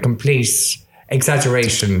been a complete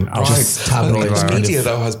exaggeration. Just And tabloid the kind media, of-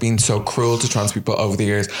 though, has been so cruel to trans people over the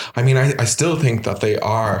years. I mean, I still think that they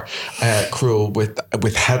are cruel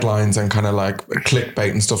with headlines and kind of like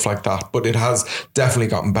clickbait and stuff like that. But it has definitely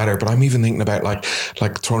gotten better. But I'm even thinking about like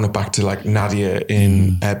throwing it back to like Nadia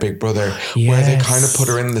in Big Brother, where they kind of put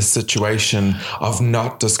her in this situation of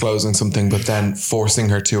not disclosing something, but then forcing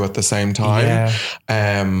her to at the same time.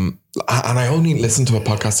 And I only listened to a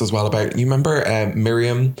podcast as well about, you remember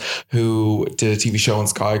Miriam, who did a TV show on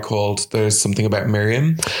Sky called There's Something About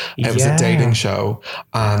Miriam? It was a dating show,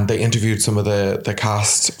 and they interviewed some of the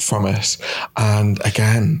cast from it. And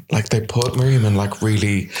again, like they put Miriam in like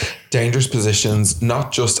really dangerous positions,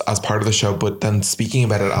 not just as part of the show, but then speaking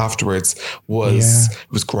about it afterwards was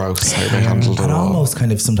gross how they handled it And all. almost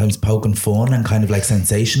kind of sometimes poking fun and kind of like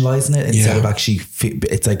sensationalizing it instead of actually,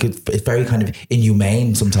 it's like, it's very kind of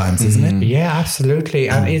inhumane sometimes, isn't it? Yeah, absolutely.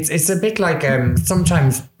 And it's a bit like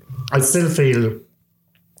sometimes I still feel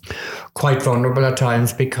quite vulnerable at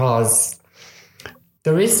times because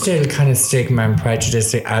there is still kind of stigma and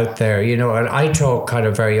prejudice out there, and I talk kind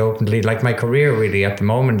of very openly, like my career really at the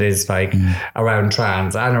moment is like around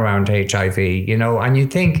trans and around HIV, and you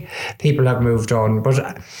think people have moved on,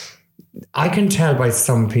 but I can tell by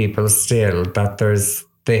some people still that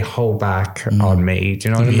they hold back on me. Do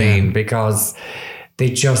you know what I mean? Because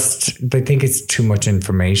they think it's too much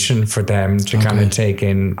information for them to kind of take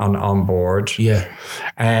in on board. Yeah.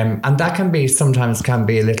 And that sometimes can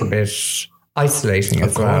be a little bit isolating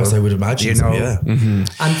as well. Of course, I would imagine so, yeah.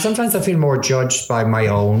 And sometimes I feel more judged by my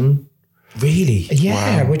own. Really?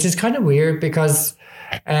 Yeah, which is kind of weird because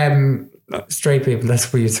straight people, that's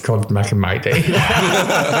what we used to call them back in my day.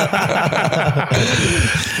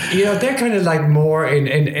 They're kind of like more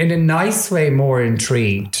in a nice way, more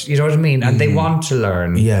intrigued. You know what I mean? And they want to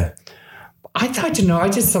learn. Yeah. I don't know. I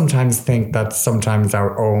just sometimes think that sometimes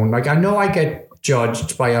our own, like I know I get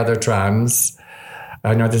judged by other trans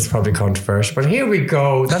I know this is probably controversial, but here we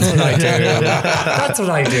go. That's what I do. That's what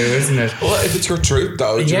I do, isn't it? Well, if it's your truth,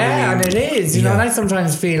 though. Do you know what I mean? And it is. You know, and I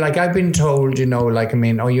sometimes feel like I've been told, you know, like, I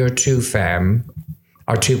mean, oh, you're too femme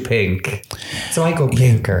or too pink. So I go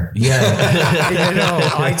pinker. Yeah. You know,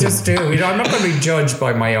 I just do. You know, I'm not going to be judged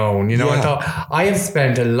by my own. You know, I thought I have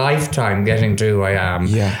spent a lifetime getting to who I am.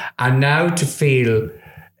 Yeah. And now to feel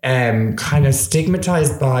kind of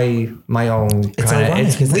stigmatized by my own. It's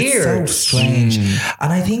ironic. It's weird. It's so strange.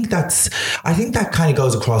 And I think that kind of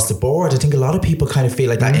goes across the board. I think a lot of people kind of feel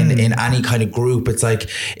like that in any kind of group. It's like,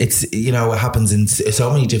 it's, you know, it happens in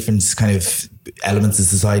so many different kind of elements of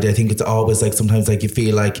society. I think it's always like, sometimes like you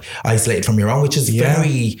feel like isolated from your own, which is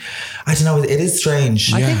very, I don't know, it is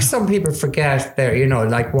strange. I think some people forget there, you know,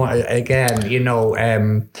 like, again, you know,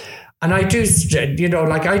 and I do, you know,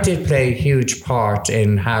 like I did play a huge part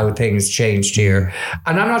in how things changed here.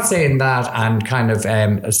 And I'm not saying that and kind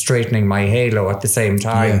of straightening my halo at the same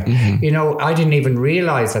time. Yeah. You know, I didn't even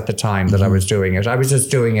realize at the time that I was doing it. I was just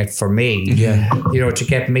doing it for me, you know, to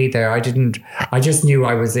get me there. I just knew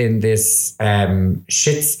I was in this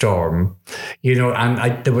shitstorm, you know,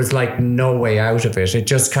 and there was like no way out of it. It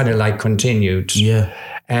just kind of like continued. Yeah.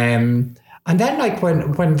 And then like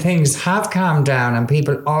when things have calmed down and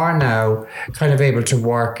people are now kind of able to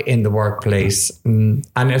work in the workplace, and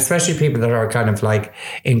especially people that are kind of like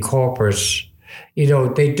in corporate, you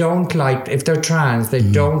know, they don't like, if they're trans, they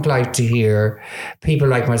don't like to hear people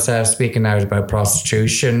like myself speaking out about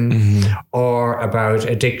prostitution or about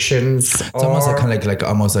addictions. It's almost like kind of like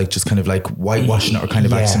almost like just kind of like whitewashing it or kind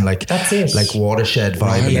of acting like, that's it. Like watershed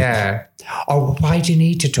vibe. Yeah. Or why do you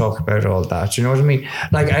need to talk about all that? You know what I mean?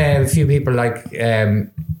 Like a few people like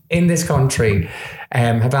in this country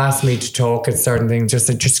have asked me to talk at certain things,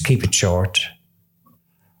 just keep it short.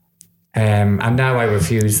 And now I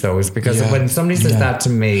refuse those because when somebody says that to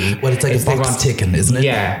me, well, it's like a box ticking, isn't it?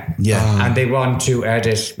 Yeah, and they want to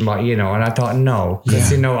edit my, you know. And I thought no,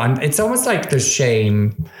 because you know, and it's almost like there's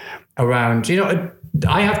shame around, you know.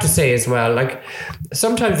 I have to say as well, like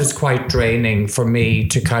sometimes it's quite draining for me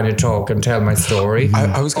to kind of talk and tell my story.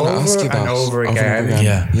 I was going to ask you that over again.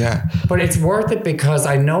 Yeah. But it's worth it because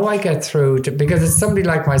I know I get through to, because it's somebody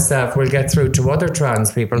like myself will get through to other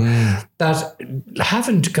trans people that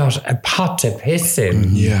haven't got a pot to piss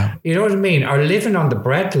in. Yeah. You know what I mean? Are living on the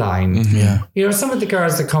breadline. Yeah. You know, some of the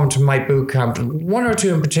girls that come to my boot camp, one or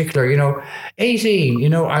two in particular, you know, 18, you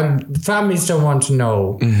know, and families don't want to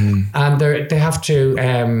know. And they have to,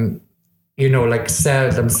 you know, like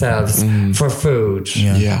sell themselves for food.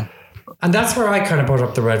 Yeah. And that's where I kind of put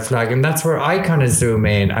up the red flag, and that's where I kind of zoom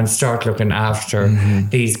in and start looking after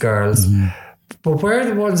these girls. But where are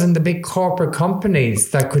the ones in the big corporate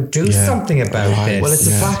companies that could do something about this? Well, it's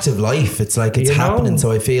a fact of life. It's like it's happening.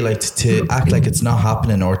 So I feel like to act like it's not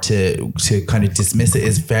happening or to kind of dismiss it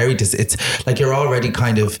is very it's like you're already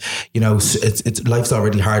kind of, you know, it's life's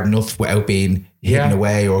already hard enough without being hidden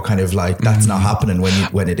away or kind of like that's not happening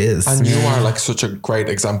when it is. And you are like such a great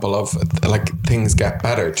example of like things get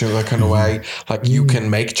better. Do you know that kind of way? Like you can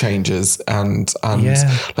make changes and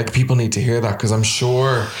like people need to hear that, because I'm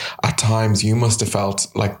sure at times you must have felt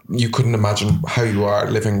like you couldn't imagine how you are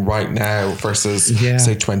living right now versus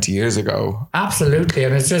say 20 years ago. Absolutely.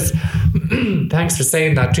 And it's just thanks for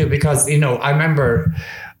saying that too, because, you know, I remember,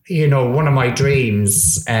 you know, one of my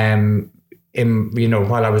dreams you know,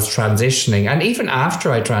 while I was transitioning, and even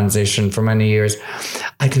after I transitioned for many years,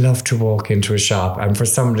 I'd love to walk into a shop and for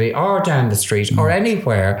somebody, or down the street or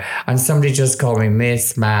anywhere, and somebody just call me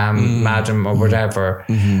miss, ma'am, madam, or whatever.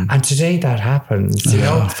 And today that happens, you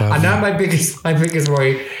know. And now my biggest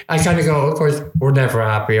worry, I kind of go, of course, we're never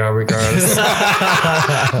happy, are we, girls?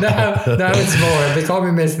 now it's more, if they call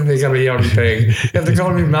me miss, they think I'm a young thing. If they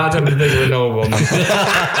call me madam, they think I'm an old woman.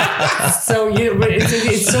 So, you know,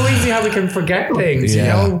 it's so easy how we can forget things, you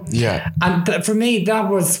know? Yeah. And for me, that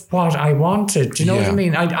was what I wanted. Do you know what I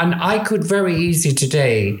mean? I could very easily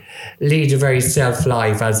today lead a very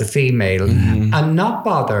self-life as a female and not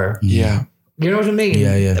bother. Yeah. You know what I mean?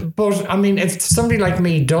 Yeah. But I mean, if somebody like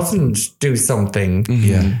me doesn't do something,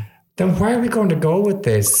 then where are we going to go with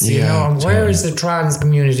this? You know, and where is the trans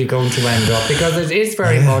community going to end up? Because it is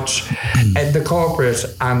very much the corporate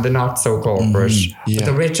and the not so corporate,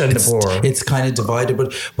 the rich and the poor. It's kind of divided.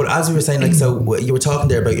 But as we were saying, like, so you were talking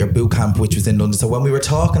there about your boot camp, which was in London. So when we were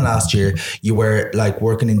talking last year, you were like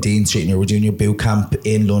working in Dean Street and you were doing your boot camp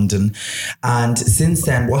in London. And since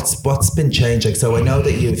then, what's been changed? Like, so I know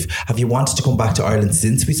that have you wanted to come back to Ireland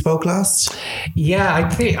since we spoke last? Yeah,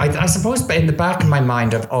 I suppose in the back of my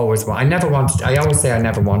mind, I've always always say I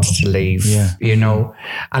never wanted to leave, you know,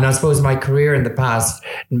 and I suppose my career in the past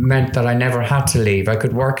meant that I never had to leave. I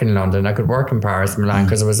could work in London, I could work in Paris, Milan,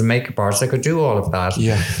 because I was a makeup artist. I could do all of that.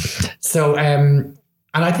 Yeah. So, and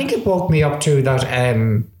I think it woke me up to that,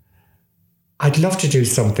 I'd love to do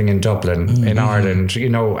something in Dublin, in Ireland, you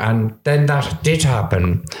know, and then that did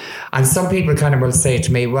happen. And some people kind of will say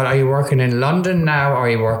to me, well, are you working in London now or are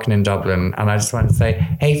you working in Dublin? And I just want to say,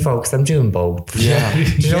 hey, folks, I'm doing both. Yeah. Do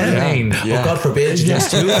you know what I mean? Yeah. Well, God forbid you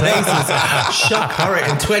just two places. Shock horror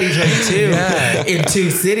in 2022 in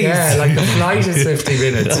two cities. Yeah, like the flight is 50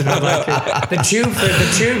 minutes. You know, like the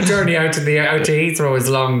tube journey out to Heathrow is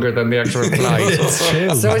longer than the actual flight. It's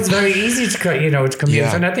true. So it's very easy to commute.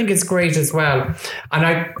 Yeah. And I think it's great as well. And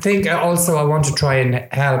I think also I want to try and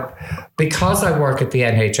help, because I work at the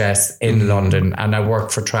NHS in London and I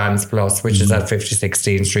work for Trans Plus, which is at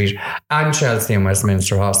 5016 Street, and Chelsea and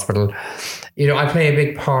Westminster Hospital. You know, I play a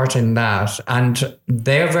big part in that, and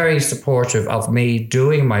they're very supportive of me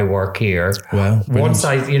doing my work here. Wow. Once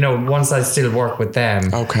I still work with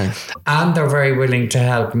them. Okay. And they're very willing to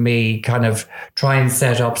help me kind of try and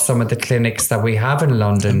set up some of the clinics that we have in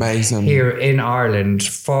London. Amazing. Here in Ireland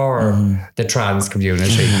for the trans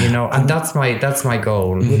community, you know, and that's my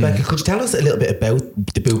goal. Rebecca, could you tell us a little bit about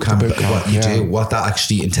the boot camp, what you do, what that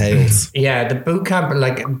actually entails? Yeah, the boot camp,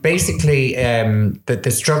 like basically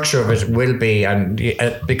the structure of it will be, and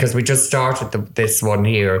because we just started this one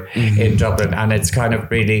here in Dublin, and it's kind of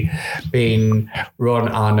really being run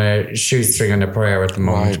on a shoestring and a prayer at the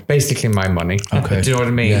moment. Right. Basically my money. Okay. Do you know what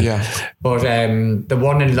I mean? Yeah. But the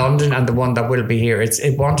one in London and the one that will be here, I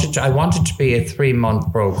wanted to be a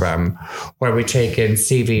 3-month program where we take in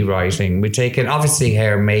CV writing, we take in obviously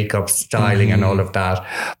hair, makeup, styling and all of that,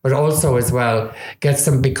 but also as well get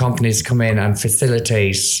some big companies to come in and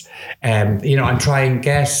facilitate, you know, and try and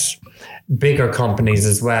get bigger companies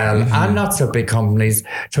as well, and not so big companies,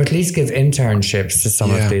 to at least give internships to some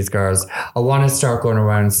of these girls. I want to start going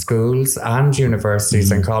around schools and universities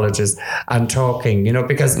and colleges and talking, you know,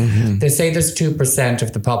 because they say there's 2%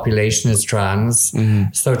 of the population is trans.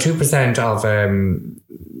 So 2% of,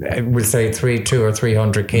 we'll say 200 or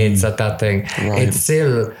 300 kids at that thing. Right. It's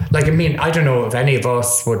still, like, I mean, I don't know if any of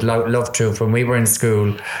us would love to, when we were in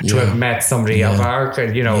school, to have met somebody of our,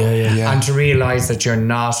 you know, and to realise that you're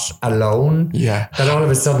not alone. That all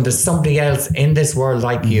of a sudden there's somebody else in this world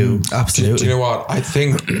like you. Absolutely. Do you know what? I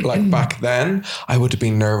think like back then I would have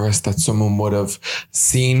been nervous that someone would have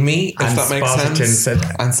seen me, if And that makes spotted sense,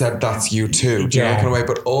 and said that's you too. Do you know, kind of way?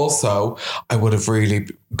 But also I would have really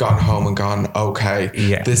gone home and gone, okay,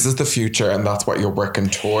 this is the future and that's what you're working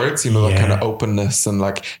towards, you know, that kind of openness and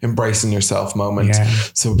like embracing yourself moment.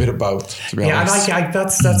 So a bit of both, to be honest. And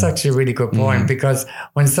that's actually a really good point, because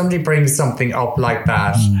when somebody brings something up like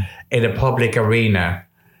that in a public arena,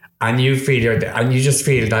 and you just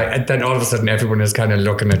feel that, then all of a sudden everyone is kind of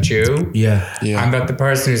looking at you. And that the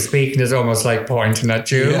person who's speaking is almost like pointing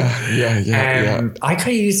at you. I kind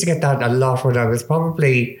of used to get that a lot when I was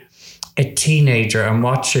probably a teenager and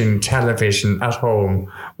watching television at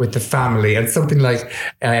home with the family, and something like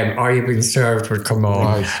Are You Being Served would come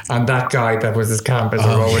on, and that guy that was as camp as a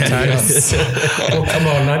row of times. Oh, come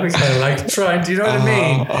on, I'd be kind of like trying, do you know what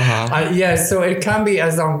I mean? So it can be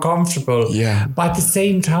as uncomfortable, but at the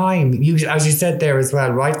same time, you, as you said there as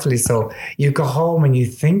well, rightfully so, you go home and you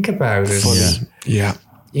think about it.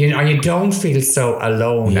 You know, and you don't feel so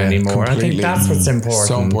alone anymore. Completely. I think that's what's important.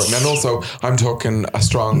 So important. And also, I'm talking a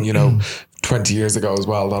strong, you know, 20 years ago as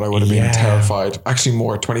well, that I would have been terrified. Actually,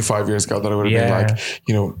 more 25 years ago, that I would have been like,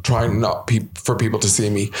 you know, trying not for people to see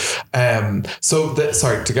me.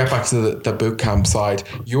 Sorry, to get back to the boot camp side,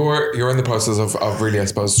 you're in the process of really, I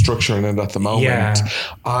suppose, structuring it at the moment.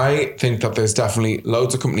 I think that there's definitely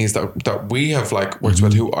loads of companies that we have like worked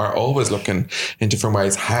with who are always looking in different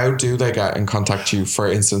ways. How do they get in contact you?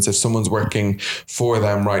 For instance, if someone's working for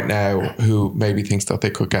them right now who maybe thinks that they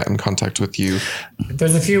could get in contact with you.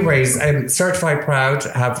 There's a few ways. Certified Proud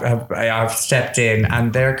have stepped in,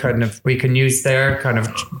 and they're kind of, we can use their kind of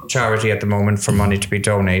charity at the moment for money to be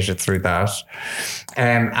donated through that.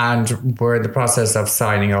 And we're in the process of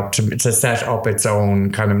signing up to set up its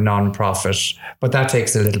own kind of non-profit, but that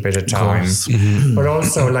takes a little bit of time. But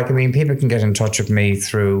also, like, I mean, people can get in touch with me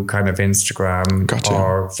through kind of Instagram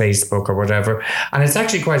or Facebook or whatever. And it's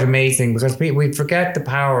actually quite amazing, because we forget the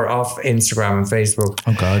power of Instagram and Facebook.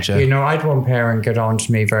 Oh God, yeah. You know, I had one parent get on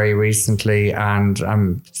to me very recently, and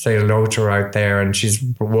say hello to her out there, and she's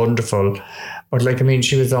wonderful. But like, I mean,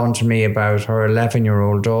 she was on to me about her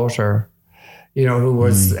 11-year-old daughter, you know, who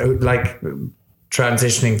was like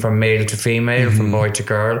transitioning from male to female, from boy to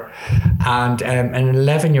girl, and an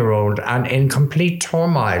 11-year-old, and in complete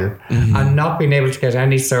turmoil, and not being able to get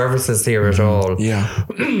any services here at all. Yeah.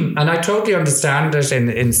 And I totally understand it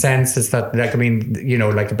in senses that, like, I mean, you know,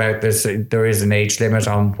 like about this, there is an age limit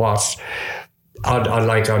on what,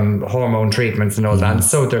 on hormone treatments and all that, and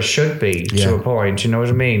so there should be to a point, you know what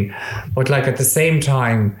I mean? But like at the same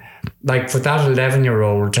time, like for that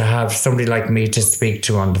 11-year-old to have somebody like me to speak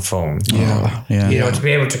to on the phone, you know, to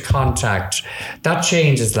be able to contact, that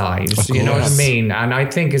changes lives, you know what I mean? And I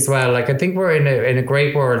think as well, like I think we're in a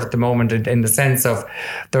great world at the moment in the sense of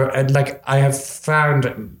there, like I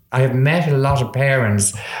have met a lot of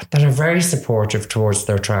parents that are very supportive towards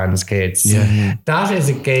their trans kids. Yeah. That is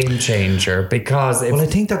a game changer because I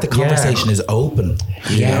think that the conversation is open.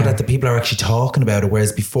 You know, that the people are actually talking about it.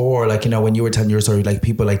 Whereas before, like, you know, when you were telling your story, like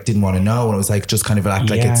people like didn't want to know, and it was like just kind of act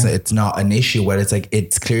like it's not an issue, where it's like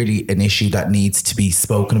it's clearly an issue that needs to be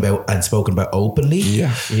spoken about openly.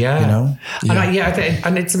 Yeah. You know?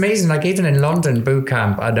 And it's amazing, like even in London boot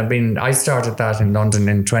camp, and I started that in London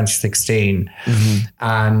in 2016,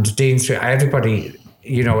 and Dean Street, everybody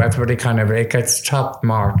kind of, it gets top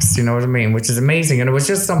marks, you know what I mean, which is amazing. And it was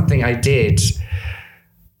just something I did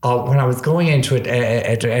when I was going into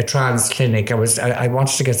a trans clinic. I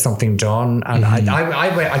wanted to get something done, and I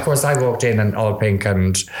of course I walked in and all pink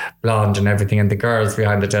and blonde and everything, and the girls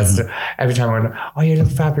behind the desk every time went, "Oh, you look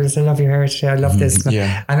fabulous! I love your hair today. I love this."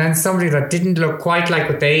 And then somebody that didn't look quite like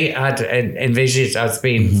what they had envisioned as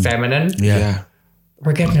being feminine.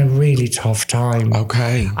 We're getting a really tough time.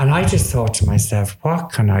 Okay. And I just thought to myself,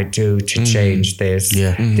 what can I do to change this?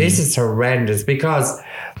 This is horrendous, because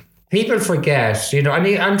people forget, you know, I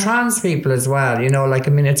mean, and trans people as well, you know, like, I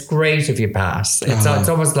mean, it's great if you pass. It's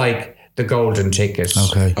almost like the golden ticket.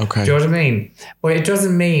 Okay. Do you know what I mean? But it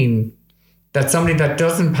doesn't mean that somebody that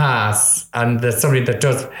doesn't pass and that somebody that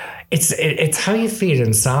does... It's how you feel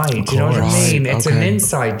inside, you know what I mean? It's an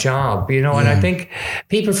inside job, you know, and I think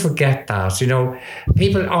people forget that, you know.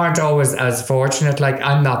 People aren't always as fortunate. Like,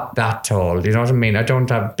 I'm not that tall, you know what I mean? I don't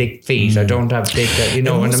have big feet. I don't have big, you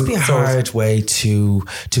know. It must be a hard way to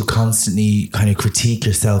constantly kind of critique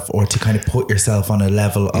yourself, or to kind of put yourself on a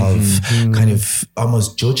level of kind of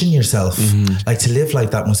almost judging yourself. Like, to live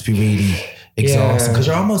like that must be really... exhausting, because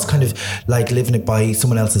you're almost kind of like living it by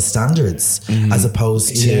someone else's standards, as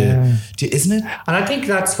opposed to, isn't it? And I think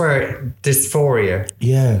that's where dysphoria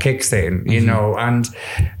kicks in, you know. And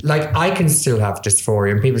like, I can still have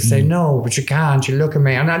dysphoria, and people say, no, but you can't, you look at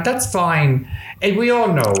me, and that's fine. And we all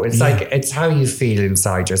know it's like, it's how you feel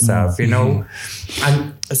inside yourself, you know.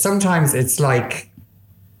 And sometimes it's like,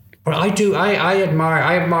 but I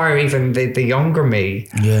admire even the younger me,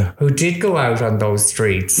 who did go out on those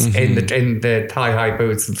streets in the thigh-high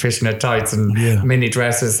boots and fishnet tights and mini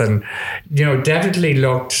dresses, and, you know, definitely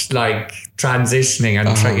looked like transitioning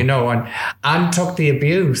and you know, and took the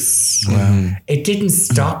abuse. It didn't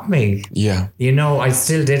stop me. You know, I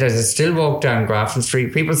still did it. I still walked down Grafton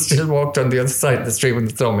Street. People still walked on the other side of the street when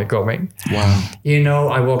they saw me coming. You know,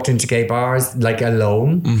 I walked into gay bars like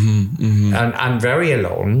alone, and very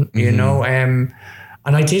alone. You know, and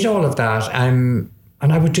I did all of that, and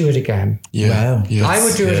I would do it again. I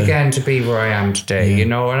would do it again to be where I am today, you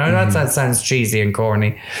know. And I know that sounds cheesy and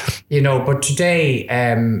corny, you know, but today,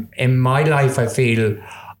 in my life, I feel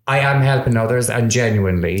I am helping others, and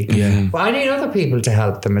genuinely. But I need other people to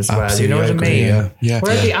help them as well. You know what I mean?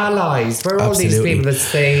 Where are the allies? Where are all these people that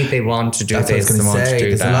say they want to do this and want to do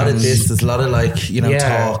there's that? A lot of this. There's a lot of, like, you know,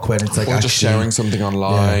 talk when it's like, or just sharing something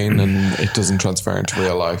online and it doesn't transfer into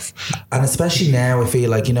real life. And especially now, I feel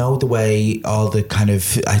like, you know, the way all the kind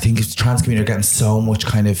of, I think trans community are getting so much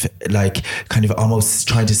kind of almost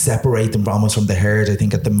trying to separate them almost from the herd. I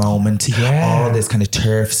think at the moment, all this kind of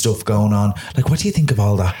turf stuff going on. Like, what do you think of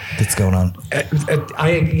all that that's going on? And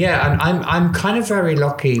I'm kind of very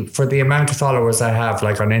lucky for the amount of followers I have,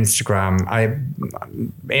 like on Instagram.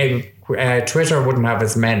 Twitter wouldn't have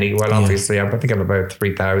as many. Well, obviously, I think I have about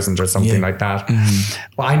 3,000 or something like that.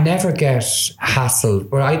 But I never get hassled.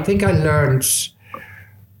 But I think I learned...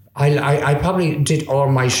 I probably did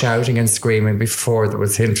all my shouting and screaming before there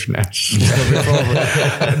was internet.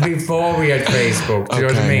 before we had Facebook. Do you know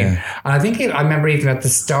what I mean? And I think I remember even at the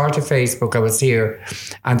start of Facebook, I was here,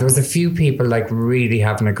 and there was a few people like really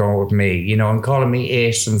having a go with me, you know, and calling me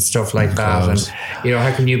it and stuff like that. And, you know,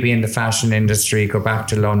 how can you be in the fashion industry, go back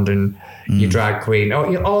to London, you drag queen,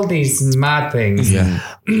 all these mad things.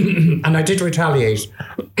 And I did retaliate.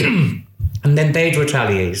 And then they'd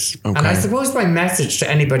retaliate. And I suppose my message to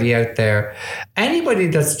anybody out there, anybody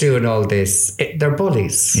that's doing all this, they're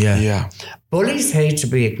bullies. bullies hate to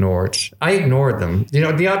be ignored. I ignore them. You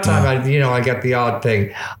know, the odd time I get the odd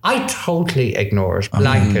thing. I totally ignore it.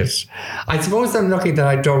 Blanket. I suppose I'm lucky that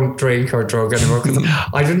I don't drink or drug anymore, because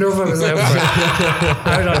I don't know if I was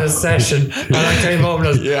out on a session and I came home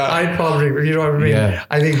and I'd probably, you know what I mean? Yeah.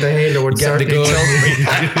 I think the halo would certainly choke me.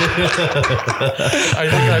 I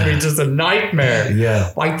think I'd be just a nightmare.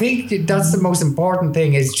 Yeah. I think that's the most important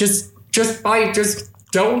thing is just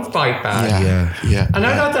don't fight back. Yeah. And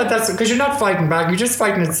I thought that's because you're not fighting back, you're just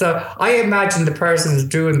fighting it. So I imagine the person who's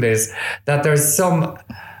doing this, that there's some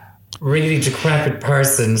really decrepit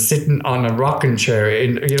person sitting on a rocking chair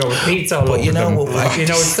in, you know, with pizza all over them. You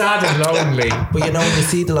know, sad and lonely. But you know, when you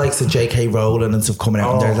see the likes of J.K. Rowling and stuff coming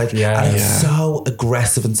out, and they're like, and it's so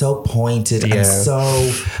aggressive and so pointed and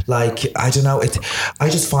so like, I don't know, I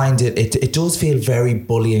just find it does feel very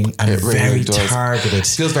bullying and very targeted. It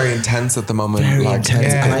feels very intense at the moment. Very like,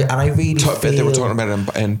 intense. And I really feel they were talking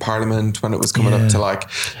about it in Parliament when it was coming up to like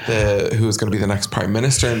who was going to be the next Prime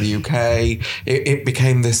Minister in the UK. It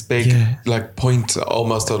became this big like point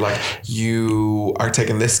almost of like, you are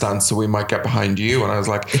taking this stance, so we might get behind you. And I was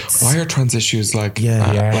like, why are trans issues like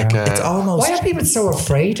it's almost, why are people so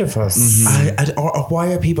afraid of us? or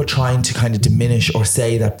why are people trying to kind of diminish or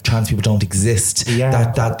say that trans people don't exist,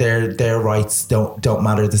 that their rights don't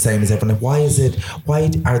matter the same as everyone? Why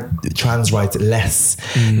are trans rights less?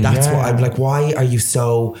 That's what I'm like, why are you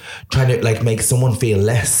so trying to like make someone feel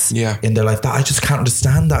less in their life? That I just can't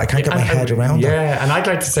understand that. I can't get my head around that. And I'd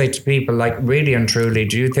like to say to people, like, really and truly,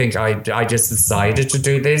 do you think I just decided to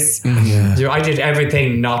do this? I did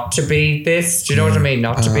everything not to be this. Do you know what I mean?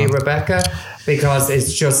 Not to be Rebecca, because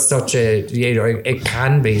it's just such a, you know, it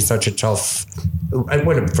can be such a tough.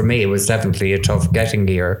 Well, for me, it was definitely a tough getting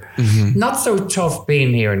here. Not so tough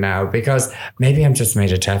being here now, because maybe I'm just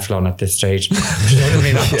made of Teflon at this stage. You know what I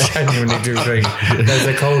mean? I genuinely do think there's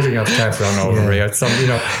a coating of Teflon over me. You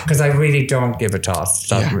know, because I really don't give a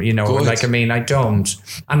toss. You know, like, I mean, I don't.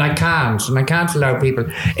 And I can't allow people.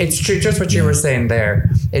 It's true, just what you were saying there.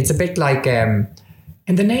 It's a bit like,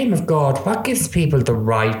 in the name of God, what gives people the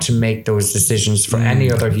right to make those decisions for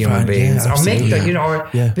any other human beings? Or make that, you know, or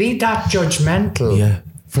be that judgmental. Yeah.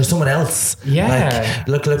 For someone else. Yeah.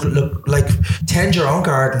 Like, look, like, tend your own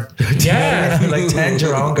garden. Yeah. Like, tend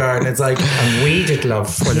your own garden. It's like, and weed it,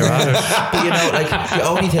 love, when you're at it. But, you know, like, the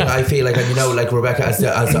only thing I feel like, and you know, like Rebecca, as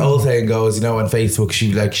the old saying goes, you know, on Facebook,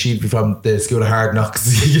 she'd be from the School of Hard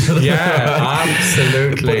Knocks. You know? Yeah,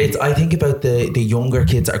 absolutely. But I think about the younger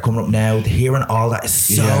kids that are coming up now, hearing all that is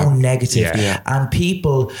so negative. And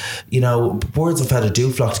people, you know, birds of a feather do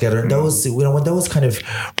flock together. And those, you know, when those kind of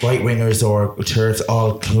right wingers or turfs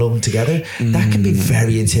all clump together, that can be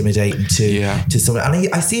very intimidating to someone.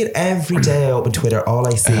 And I see it every day I open Twitter. All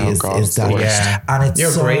I see is that. And it's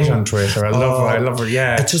You're great on Twitter. I love it.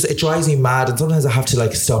 Yeah. It drives me mad, and sometimes I have to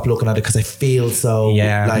like stop looking at it because I feel so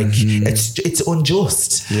like it's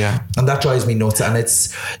unjust. Yeah. And that drives me nuts. And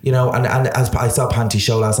it's, you know, and as I saw Panty's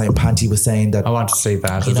show last night, and Panty was saying that I want to see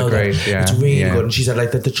that. You know, great. It's really good. And she said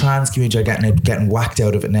like that the trans community are getting whacked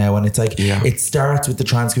out of it now. And it's like it starts with the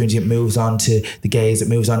trans community, it moves on to the gays,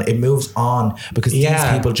 it moves on because these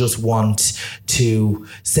people just want to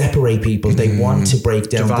separate people. They want to break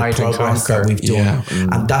down Divide the progress that we've done.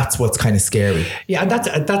 And that's what's kind of scary. Yeah, and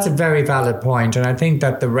that's a very valid point. And I think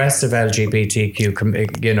that the rest of LGBTQ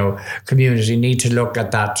community need to look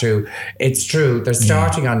at that too. It's true, they're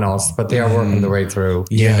starting on us, but they are working their way through,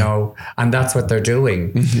 you know, and that's what they're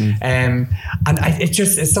doing. And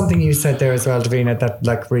it's something you said there as well, Davina, that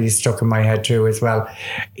like really stuck in my head too as well.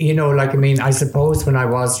 You know, like, I mean, I suppose when I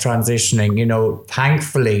was transitioning, you know,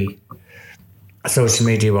 thankfully social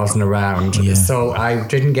media wasn't around, so I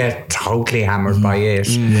didn't get totally hammered by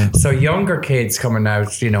it. So younger kids coming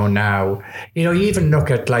out, you know, now, you know, you even look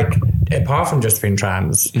at, like, apart from just being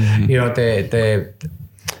trans, you know, the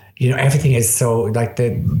you know, everything is so, like,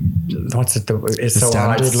 it's so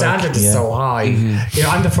high. The standard is so high. You know,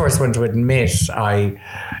 I'm the first one to admit I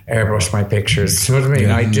airbrush my pictures. Do you know what I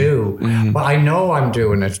mean? I do. But I know I'm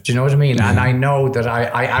doing it. Do you know what I mean? And I know that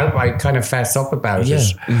I kind of fess up about it.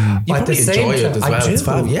 You at the same enjoy time, it as well. I do. It's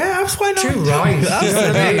fun. Yeah, why not? Too right. You know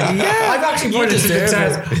what I mean? I've actually put it to the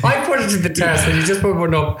test. I put it to the test when you just put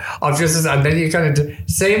one up of just, and then you kind of do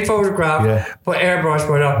same photograph, put airbrush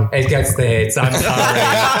one up, it gets the hits. I'm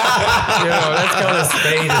sorry. You know, let's call a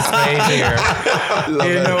spade here.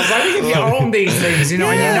 You know, but I think if you own these things, you know,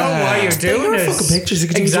 and you know why you're doing it. Fucking pictures. You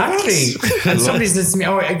can exactly. And somebody says to me,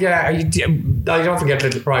 "Oh, yeah, I often get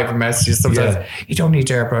little private messages sometimes. You don't need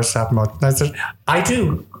to airbrush that much." And I said, "I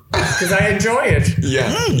do." because I enjoy it.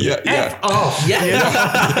 Yeah. Oh,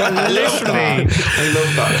 yeah. Literally. I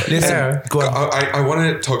love that. Listen, go on. I want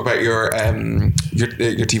to talk about your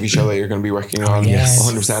TV show that you're going to be working on. Yes.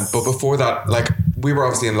 100%. But before that, like, we were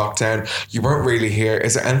obviously in lockdown. You weren't really here.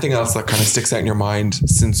 Is there anything else that kind of sticks out in your mind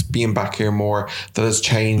since being back here more that has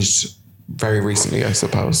changed very recently, I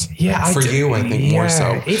suppose? Yeah, for you, I think more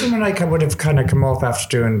so. Even when I would have kind of come off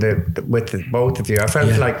after doing with both of you, I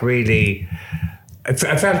felt like really. I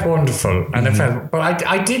felt wonderful, and but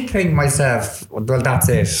I did think myself, well, that's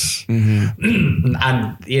it.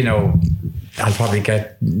 And you know, I'll probably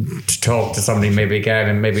get to talk to somebody maybe again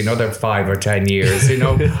in maybe another 5 or 10 years. You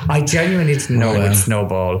know, I genuinely didn't know it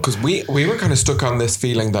snowballed. Because we were kind of stuck on this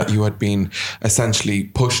feeling that you had been essentially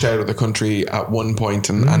pushed out of the country at one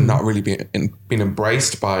point and not really been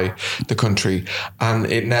embraced by the country, and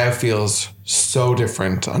it now feels so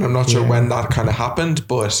different. And I'm not sure when that kind of happened,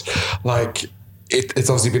 but like. It's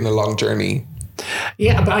obviously been a long journey.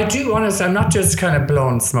 Yeah, but I do honestly, I'm not just kind of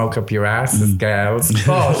blowing smoke up your asses, girls,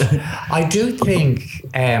 but I do think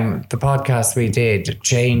the podcast we did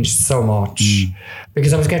changed so much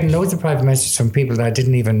because I was getting loads of private messages from people that I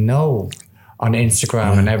didn't even know on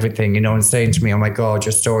Instagram and everything, you know, and saying to me, "Oh my God,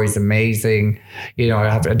 your story's amazing. You know,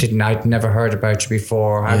 I'd never heard about you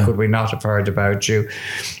before. How could we not have heard about you?"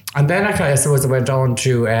 And then I suppose I went on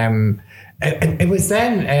to. It was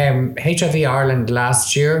then HIV Ireland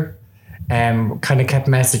last year kind of kept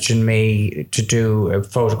messaging me to do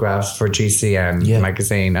photographs for GCN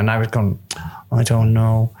magazine. And I was going, I don't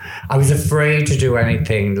know. I was afraid to do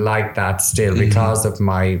anything like that still because of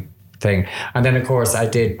my thing. And then, of course, I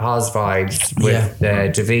did Pause Vibes with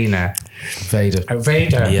Davina.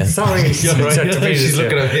 Veda. Yeah. Sorry. She's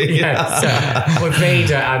looking at me. With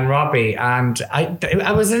Veda and Robbie. And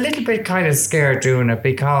I was a little bit kind of scared doing it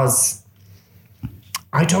because...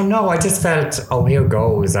 I don't know. I just felt, here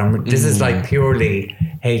goes. This is like purely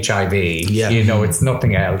HIV. Yeah. You know, it's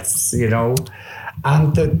nothing else, you know.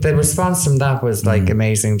 And the response from that was like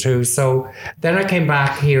amazing too. So then I came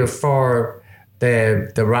back here for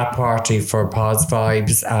the rap party for Pause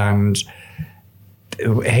Vibes, and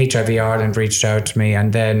HIV Ireland reached out to me,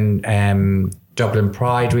 and then Dublin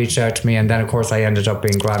Pride reached out to me, and then of course I ended up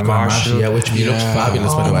being Grand Marshal. Yeah, which you looked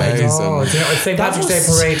fabulous, by the way. You know, it's St. Patrick's Day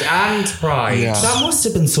Parade and Pride. Yeah. That must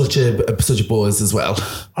have been such a buzz as well.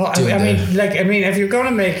 I mean, if you're going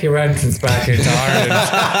to make your entrance back into Ireland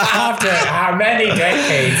after how many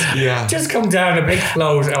decades, just come down a big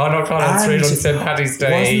float on O'Connell Street on St. Paddy's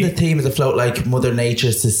Day. Wasn't the theme of the float like Mother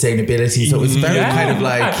Nature's sustainability? So it was very kind of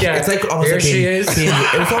like it's like almost like it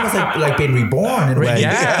was almost like being reborn in a way.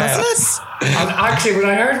 And actually, when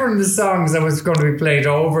I heard one of the songs that was going to be played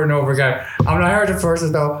over and over again, and when I heard it first, I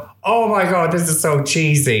thought, oh my God, this is so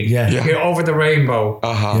cheesy. You know, Over the Rainbow.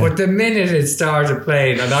 But the minute it started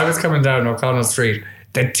playing, and I was coming down O'Connell Street,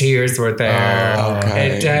 the tears were there.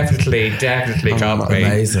 It definitely got me.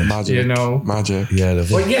 Amazing. Magic. You know? Magic. Yeah,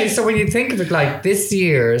 lovely. Well, yeah, so when you think of it, like this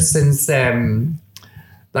year, since...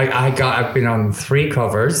 like I've been on 3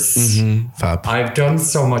 covers. Fab. I've done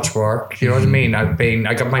so much work. You know what I mean?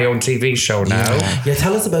 I got my own TV show now. Yeah,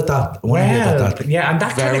 tell us about that. I want to hear about that. Yeah, and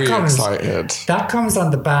that Very kind of comes. excited. That comes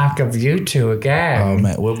on the back of you two again. Oh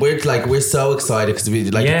man, we're so excited because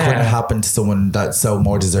it couldn't happen to someone that's so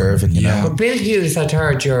more deserving. You know. But Bill Hughes had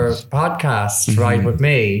heard your podcast right with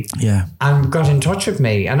me. Yeah. And got in touch with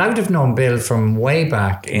me, and I would have known Bill from way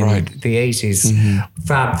back in the 80s,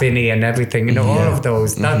 Fab Vinny and everything. You know, all of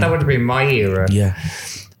those. That would have been my era. Yeah.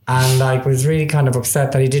 And I was really kind of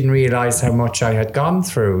upset that he didn't realise how much I had gone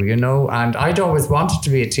through, you know. And I'd always wanted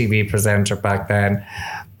to be a TV presenter back then.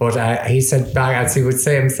 But he said back, as he would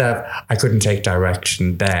say himself, I couldn't take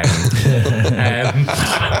direction then.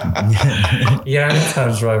 Yeah, that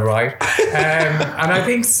sounds right. And I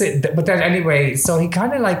think, but then anyway, so he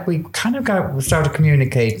kind of like, we started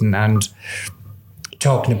communicating and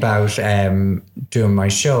talking about doing a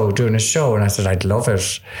show, and I said I'd love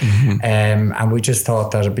it. And we just thought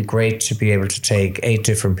that it'd be great to be able to take 8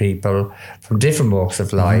 different people from different walks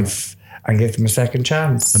of life and give them a second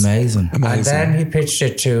chance. Amazing. And then he pitched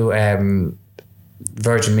it to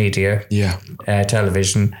Virgin Media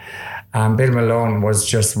television. And Bill Malone was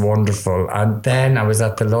just wonderful. And then I was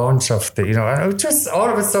at the launch of and it was just all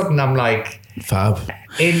of a sudden I'm like, fab.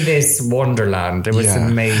 in this wonderland. It was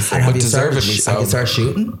amazing. And have you deservedly started, so. have you started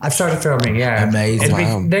shooting? I've started filming, yeah. Amazing. It'll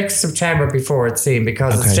Wow. be next September before it's seen,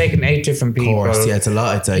 because it's taken 8 different people. Of course, yeah, it's a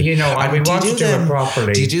lot, I'd say. You know, and we want to do it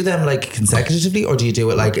properly. Do you do them like consecutively, or do you do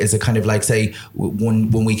it like, is it kind of like, say,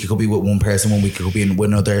 one week it could be with one person, 1 week it could be in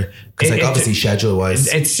one other? Because like obviously schedule wise.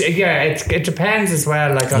 It depends as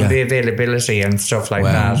well, like on the availability and stuff like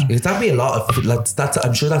that. Because that'd be a lot of, that's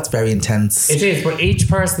I'm sure that's very intense. It is, but each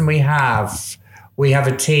person we have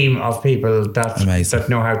a team of people that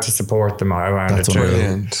know how to support them around That's it too,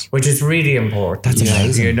 brilliant. which is really important. That's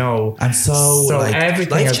amazing. You know, And so like,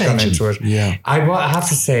 everything has gone into it. Yeah. I have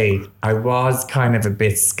to say, I was kind of a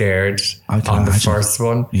bit scared on the first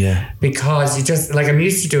one. Yeah. Because you just, like, I'm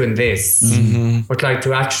used to doing this, but like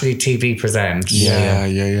to actually TV present. Yeah.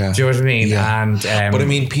 Do you know what I mean? Yeah. And but I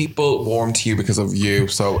mean, people warm to you because of you.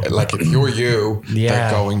 So like, if you're you,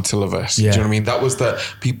 they're going to love it. Do you know what I mean? That was the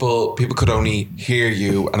people could only hear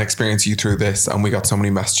you and experience you through this, and we got so many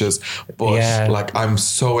messages. But like, I'm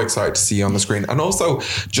so excited to see you on the screen, and also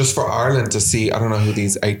just for Ireland to see, I don't know who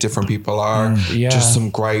these 8 different people are, just some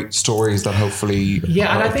great stories that hopefully and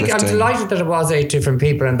I think I'm delighted that it was 8 different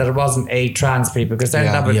people and that it wasn't 8 trans people, because then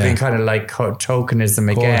that would have been kind of like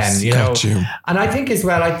tokenism again, you know. And I think as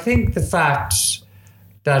well, the fact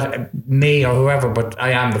that me or whoever, but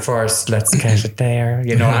I am the first, let's get it there,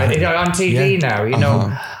 you know, on TV now, you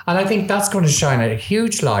know, and I think that's going to shine a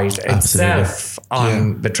huge light itself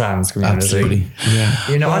on the trans community. Absolutely.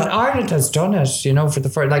 You know, and Ireland has done it, you know, for the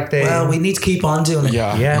first, like well, we need to keep on doing it.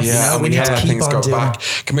 And we need to let keep things on go doing back.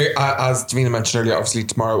 it. Come here, as Davina mentioned earlier, obviously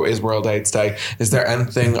tomorrow is World AIDS Day. Is there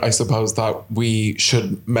anything, I suppose, that we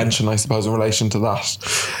should mention, I suppose, in relation to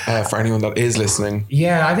that, for anyone that is listening?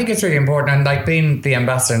 Yeah, I think it's really important, and like being the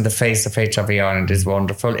ambassador and the face of HIV Ireland is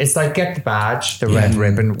wonderful. It's like, get the badge, the red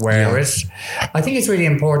ribbon, wear it. I think it's really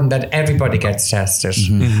important that everybody gets tested.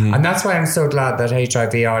 And that's why I'm so glad that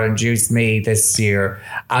HIV Ireland used me this year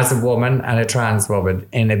as a woman and a trans woman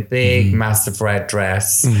in a big, massive red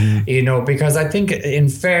dress. You know, because I think, in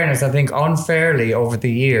fairness, unfairly over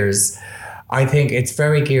the years, I think it's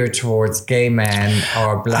very geared towards gay men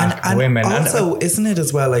or black and women. Also, isn't it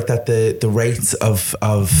as well like that the rates of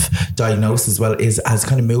diagnosis as well has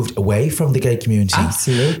kind of moved away from the gay community?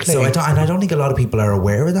 Absolutely. So I don't think a lot of people are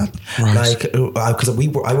aware of that. Right. Like, because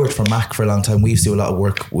I worked for MAC for a long time. We used to do a lot of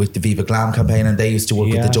work with the Viva Glam campaign, and they used to work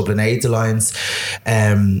with the Dublin AIDS Alliance.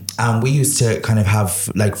 And we used to kind of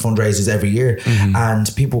have like fundraisers every year,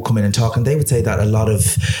 and people would come in and talk, and they would say that a lot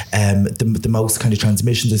of the most kind of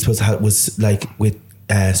transmissions, I suppose, was like with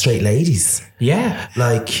straight ladies.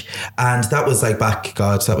 Like, and that was like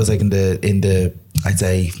that was like in the I'd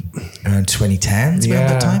say around 2010s around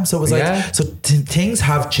that time. So it was like, so things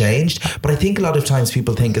have changed, but I think a lot of times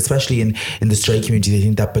people think, especially in the straight community, they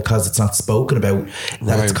think that because it's not spoken about,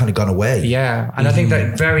 that it's kind of gone away. And I think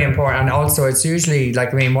that very important. And also, it's usually like,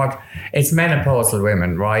 it's menopausal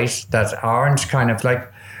women, right, that aren't kind of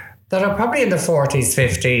like, that are probably in their 40s,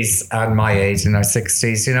 50s, and my age, in our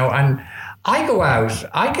 60s, you know, and I go out,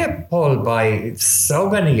 I get pulled by so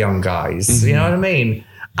many young guys, you know what I mean?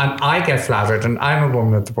 And I get flattered, and I'm a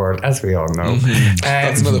woman of the world, as we all know.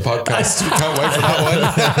 That's another podcast. We can't wait for that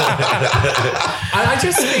one. And I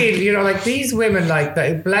just feel, you know, like these women, like,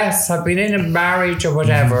 that bless, have been in a marriage or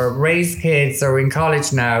whatever, raised kids, or in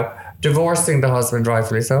college now, divorcing the husband,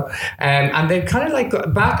 rightfully so, and they kind of like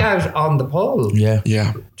back out on the pole. Do you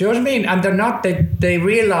know what I mean? And they're not, they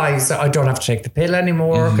realise that I don't have to take the pill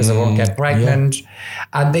anymore because I won't get pregnant.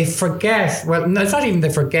 And they forget, well, no, it's not even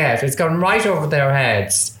they forget, it's gone right over their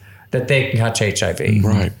heads that they can catch HIV.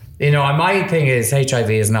 Right. You know, and my thing is,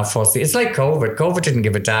 HIV is not fussy. It's like COVID. COVID didn't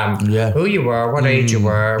give a damn who you were, what age you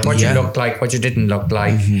were, what you looked like, what you didn't look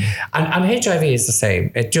like. And HIV is the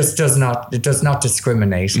same. It just does not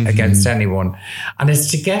discriminate against anyone. And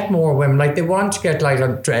it's to get more women, like they want to get like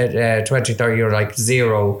 20, 30 or like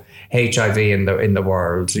zero HIV in the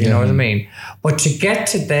world. You know what I mean? But to get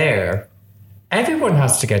to there, everyone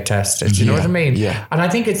has to get tested, you know what I mean? And I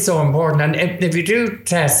think it's so important. And if you do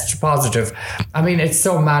test positive, I mean, it's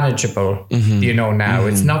so manageable, you know, now.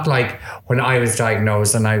 It's not like when I was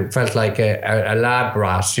diagnosed and I felt like a lab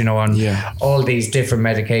rat, you know, on all these different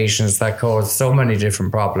medications that caused so many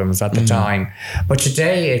different problems at the time. But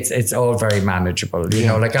today, it's all very manageable, you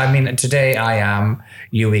know? Like, I mean, today I am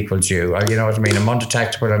U equals U, you know what I mean? I'm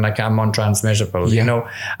undetectable and I'm untransmittable, you know?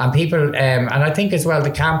 And people, and I think as well,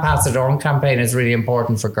 the Camp Pass It On campaign is really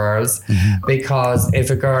important for girls, because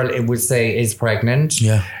if a girl, it would say, is pregnant,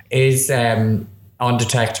 is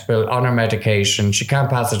undetectable, on her medication. She can't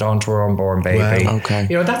pass it on to her unborn baby. Wow. Okay.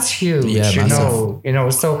 You know, that's huge. Yeah, you know.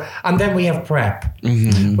 So, and then we have PrEP.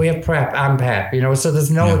 We have PrEP and PEP. You know, so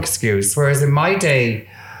there's no excuse. Whereas in my day,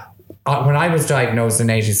 when I was diagnosed in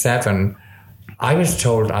 87, I was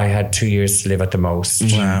told I had 2 years to live at the most.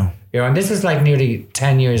 Wow. You know, and this was like nearly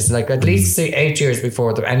 10 years, like at least 8 years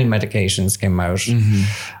before any medications came out.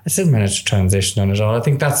 I still managed to transition on it all. I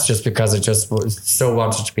think that's just because I just so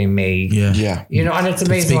wanted to be me. Yeah. You know, and it's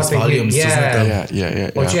amazing speaks volumes, doesn't it?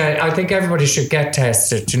 Yeah. But I think everybody should get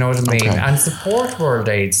tested. Do you know what I mean? Okay. And support World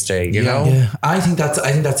AIDS Day. You know. Yeah, I think that's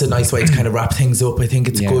a nice way to kind of wrap things up. I think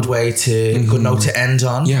it's a good way to good note to end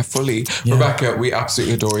on. Yeah, fully. Rebecca, we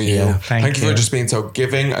absolutely adore you. Yeah, thank you you for just being so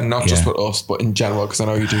giving, and not just with us, but in general, because I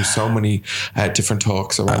know you do so many different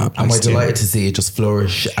talks around the place. And we're delighted to see it just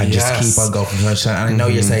flourish and just keep on going from time to time. And I know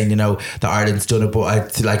you're saying, you know, that Ireland's done it, but I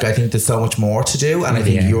think there's so much more to do. And I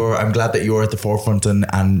think I'm glad that you're at the forefront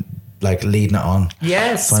and like leading it on.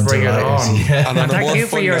 Yes, So I'm bring it delighted. on. Yeah. And thank you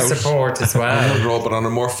for your support as well. But on a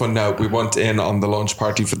more fun note, we want in on the launch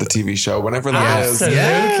party for the TV show, whenever that is.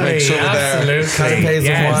 Absolutely. Make sure we're there. Absolutely. Canapes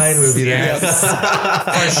of wine, we'll be there. Yes.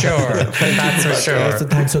 For sure. That's for sure. So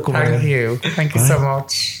thanks for coming Thank in. you. Thank you so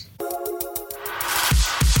much.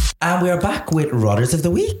 And we are back with Rodders of the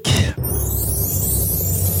Week.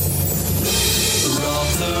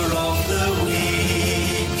 Rodder of the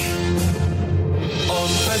Week on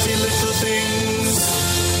Petty Little Things.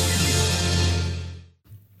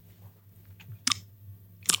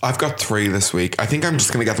 I've got 3 this week. I think I'm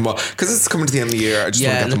just going to get them all because it's coming to the end of the year. I just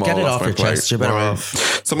want to get them get all it off off my your plate. chest. You're better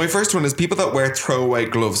off. So my first one is people that wear throwaway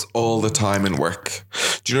gloves all the time in work.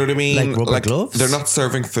 Do you know what I mean? Like rubber gloves? They're not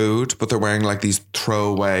serving food, but they're wearing like these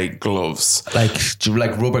throwaway gloves. Like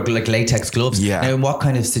rubber, like latex gloves. Yeah. Now, in what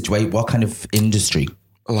kind of situation? What kind of industry?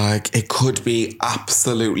 Like it could be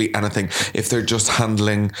absolutely anything. If they're just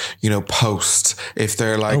handling, you know, post. If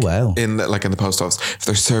they're like in the post office. If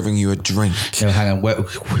they're serving you a drink. Now, hang on.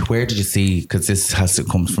 Where did you see? Because this has to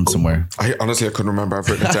come from somewhere. I honestly couldn't remember. I've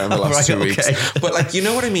written it down the last 2 weeks. But like, you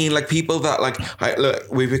know what I mean? Like people that like,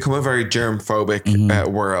 we've become a very germ-phobic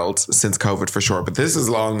world since COVID for sure. But this has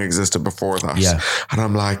long existed before that. Yeah. And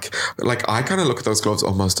I'm like I kind of look at those gloves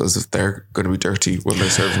almost as if they're going to be dirty when they're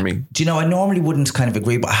serving me. Do you know? I normally wouldn't kind of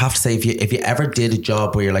agree, but I have to say, if you ever did a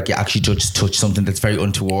job where you're like you actually just touch something that's very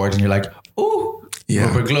untoward, and you're like, oh. Yeah.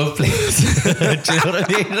 Rubber glove, please. Do you know what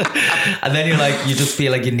I mean? And then you're like, you just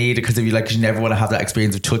feel like you need it because if you never want to have that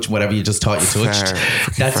experience of touching whatever you just thought you touched.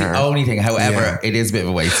 That's the only thing. However, it is a bit of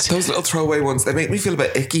a waste. Those little throwaway ones, they make me feel a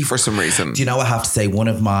bit icky for some reason. Do you know what I have to say? One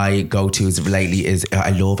of my go-tos lately is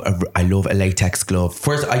I love a latex glove.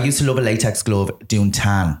 First, I used to love a latex glove doing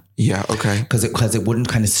tan. Yeah, okay. Because it wouldn't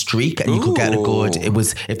kind of streak and you could get a good. It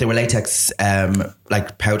was if they were latex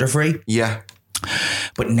like powder free. Yeah.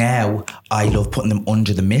 But now I love putting them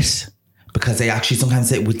under the mitt because they actually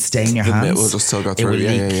sometimes it would stain your hands. The mitt will just still go through.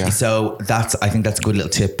 Yeah. So I think that's a good little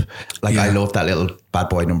tip. Like I love that little bad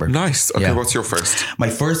boy number. Nice. Okay, what's your first? My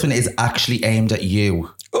first one is actually aimed at you.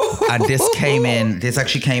 And this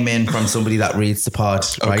actually came in from somebody that reads the pod,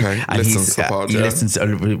 right? Okay, and listens to the pod,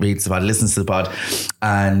 reads the pod, listens to the pod,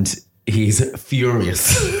 and he's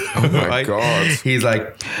furious. Oh my God. He's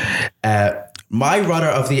like, my runner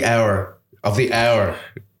of the hour.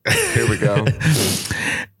 Here we go.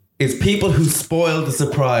 Is people who spoil the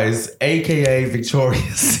surprise, aka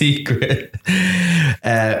Victoria's Secret,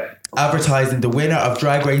 advertising the winner of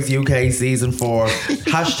Drag Race UK season 4.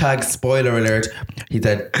 Hashtag spoiler alert. He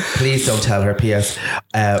said, please don't tell her. P.S.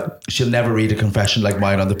 She'll never read a confession like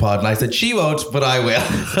mine on the pod. And I said, she won't, but I will.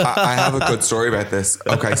 I have a good story about this.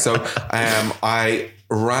 Okay, so I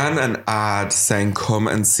ran an ad saying come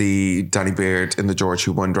and see Danny Beard in the George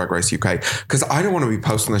who won Drag Race UK because I don't want to be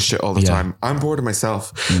posting this shit all the time. I'm bored of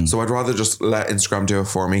myself. So I'd rather just let Instagram do it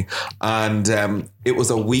for me. And it was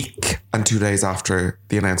a week and 2 days after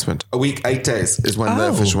the announcement. A week, 8 days is when the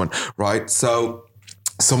official one, right? So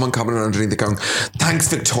someone commented underneath it going, thanks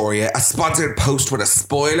Victoria, a sponsored post with a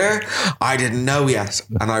spoiler? I didn't know yet.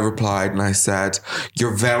 And I replied and I said,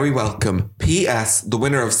 you're very welcome. P.S. The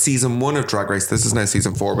winner of season 1 of Drag Race, this is now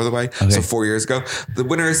season 4 by the way, so 4 years ago, the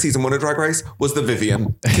winner of season 1 of Drag Race was the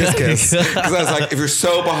Vivian. Kiss kiss. Because I was like, if you're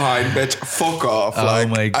so behind, bitch, fuck off. Oh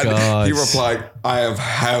my God. And he replied, I am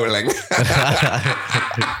howling.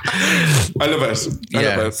 I love it. I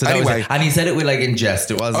love it. So anyway. And he said it with like in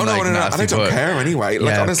jest. It wasn't no. And I don't care anyway.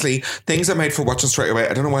 Like honestly, things are made for watching straight away.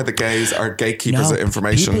 I don't know why the gays are gatekeepers of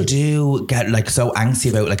information. People do get like so angsty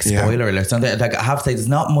about like spoiler alerts. And like I have to say, there's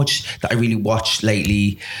not much that I really watch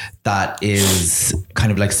lately that is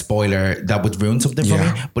kind of like spoiler that would ruin something for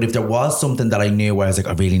me. But if there was something that I knew where I was like,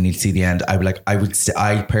 I really need to see the end, I'd be like, I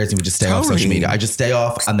personally would just stay off social media. I just stay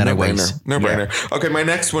off and then I wait. No brainer. Okay, my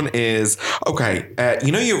next one is,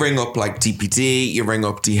 you ring up like DPD, you ring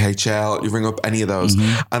up DHL, you ring up any of those,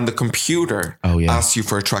 and the computer asks you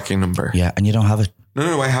for a tracking number. Yeah, and you don't have it.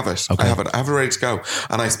 No, I have it. Okay. I have it ready to go.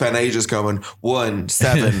 And I spent ages going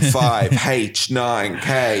 175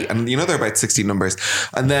 H9K. And they're about 60 numbers.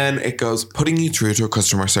 And then it goes, putting you through to a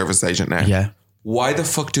customer service agent now. Yeah. Why the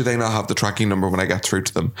fuck do they not have the tracking number when I get through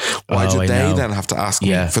to them? Why do they then have to ask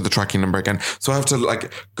me for the tracking number again? So I have to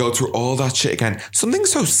like go through all that shit again. Something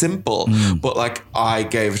so simple, but like I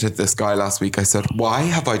gave it to this guy last week. I said, why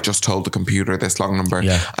have I just told the computer this long number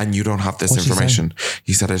and you don't have this information?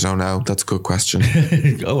 He said, I don't know. That's a good question.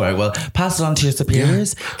 All right, well, pass it on to your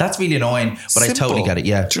superiors. That's really annoying, but simple. I totally get it.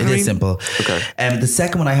 Yeah, it is simple. Okay. The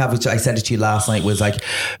second one I have, which I sent it to you last night, was like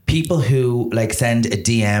people who like send a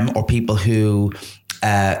DM or people who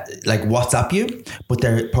like WhatsApp you, but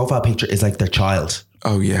their profile picture is like their child.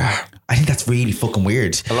 Oh yeah. I think that's really fucking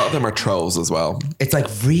weird. A lot of them are trolls as well. It's like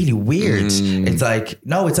really weird. It's like,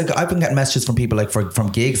 no, it's like I've been getting messages from people like from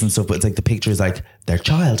gigs and stuff, but it's like the picture is like their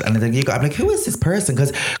child. And then I'm like, who is this person?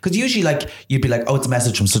 Because usually like you'd be like, oh, it's a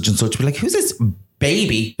message from such and such. Be like, who's this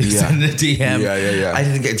baby who's sending a DM? Yeah. I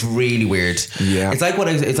think it's really weird. Yeah. It's like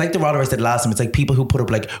it's like the rather I said last time. It's like people who put up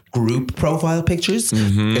like group profile pictures.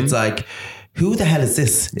 It's like, who the hell is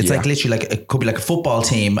this? It's like literally like it could be like a football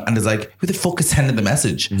team and it's like, who the fuck is sending the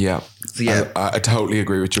message? Yeah. So I totally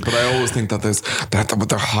agree with you, but I always think that there's that what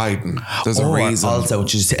they're hiding. There's a reason. Also,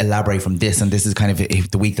 just to elaborate from this, and this is kind of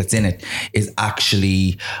the week that's in it, is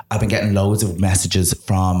actually I've been getting loads of messages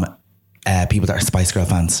from people that are Spice Girl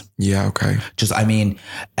fans. Yeah, okay. Just, I mean,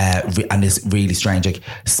 and it's really strange, like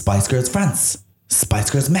Spice Girls France, Spice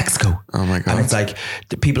Girls Mexico. Oh my God. And it's like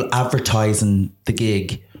the people advertising the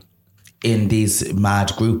gig in these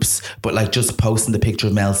mad groups, but like just posting the picture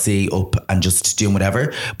of Mel C up and just doing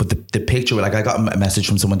whatever. But the picture, like I got a message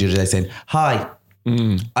from someone the other day saying, hi,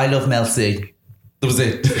 I love Mel C. That was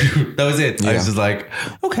it. That was it. Yeah. I was just like,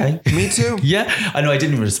 okay. Me too. Yeah. I know, I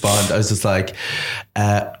didn't even respond. I was just like,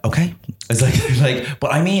 okay. It's like,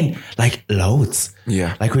 but I mean, like loads.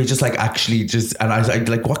 Yeah. Like we just like actually just, and I was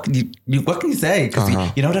like, what can you say? Because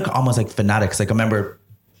you know, like almost like fanatics. Like I remember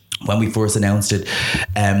when we first announced it,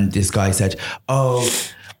 this guy said, oh,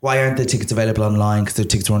 why aren't the tickets available online? Because the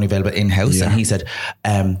tickets were only available in-house. Yeah. And he said,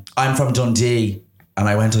 I'm from Dundee. And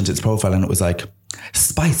I went onto his profile and it was like,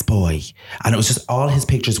 Spice Boy. And it was just all his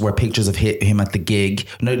pictures were pictures of him at the gig.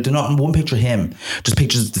 No, they're not one picture of him, just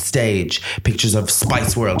pictures of the stage, pictures of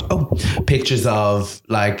Spice World. Oh, pictures of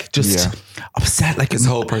like just upset. Like his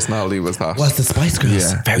whole personality was that. Was the Spice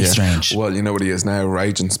Girls. Yeah, very strange. Well, you know what he is now,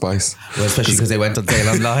 Raging Spice. Well, especially because they went on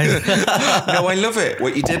sale online. No, I love it.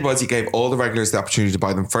 What you did was you gave all the regulars the opportunity to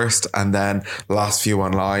buy them first, and then last few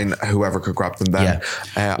online, whoever could grab them then.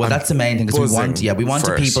 Yeah. Well, that's the main thing, because we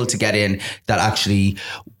wanted people to get in that actually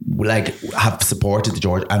like have supported the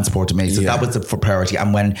George and supported me. So that was the priority.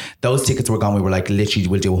 And when those tickets were gone, we were like, literally,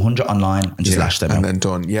 we'll do 100 online and just lash them out. And then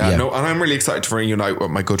done. Yeah. No, and I'm really excited to reunite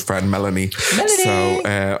with my good friend Melanie. So,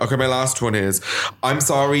 okay, my last one is, I'm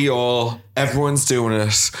sorry, y'all. Everyone's doing it.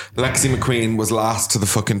 Lexi McQueen was last to the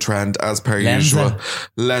fucking trend as per usual.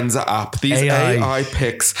 Lensa app. These AI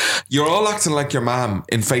pics. You're all acting like your mom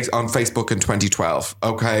on Facebook in 2012.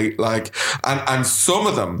 Okay, like, and some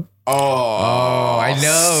of them. Oh, I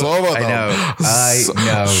know. Some of them. I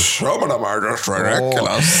know. Some of them are just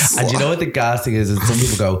ridiculous. And you know what the gas thing is? Some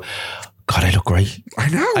people go, God, I look great. I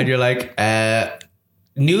know. And you're like,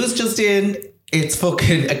 news just in. It's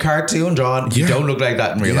fucking a cartoon drawn. You don't look like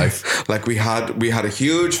that in real life. Like we had a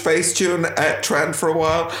huge Facetune trend for a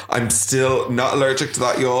while. I'm still not allergic to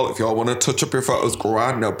that, y'all. If y'all want to touch up your photos,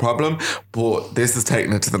 grand, no problem. But this is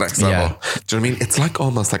taking it to the next level. Do you know what I mean? It's like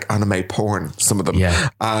almost like anime porn, some of them. Yeah.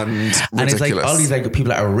 And ridiculous. And it's like all these like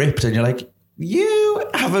people that are ripped and you're like, you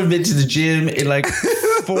haven't been to the gym in like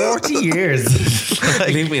 40 years. Like,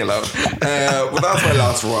 leave me alone. Well, that's my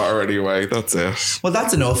last water anyway. That's it. Well,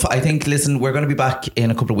 that's enough. I think, listen, we're going to be back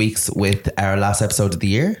in a couple of weeks with our last episode of the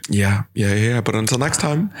year. Yeah. But until next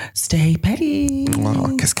time, stay petty.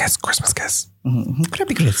 Oh, kiss, Christmas kiss.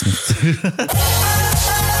 Happy Christmas.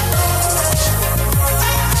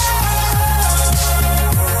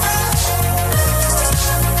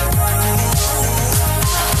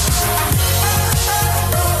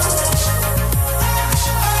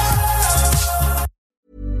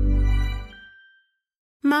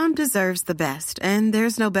 Mom deserves the best, and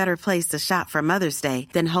there's no better place to shop for Mother's Day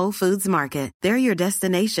than Whole Foods Market. They're your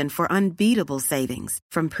destination for unbeatable savings,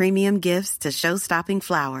 from premium gifts to show-stopping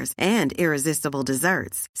flowers and irresistible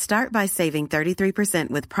desserts. Start by saving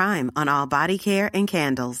 33% with Prime on all body care and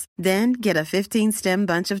candles. Then get a 15-stem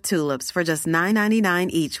bunch of tulips for just $9.99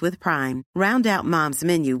 each with Prime. Round out Mom's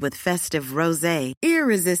menu with festive rosé,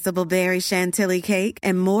 irresistible berry chantilly cake,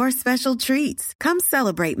 and more special treats. Come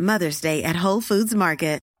celebrate Mother's Day at Whole Foods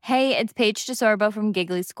Market. Hey, it's Paige DeSorbo from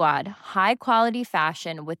Giggly Squad. High quality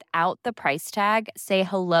fashion without the price tag. Say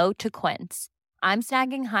hello to Quince. I'm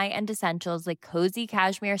snagging high-end essentials like cozy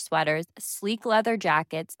cashmere sweaters, sleek leather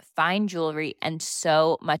jackets, fine jewelry, and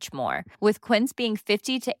so much more. With Quince being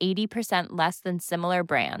 50 to 80% less than similar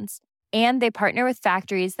brands. And they partner with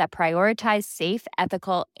factories that prioritize safe,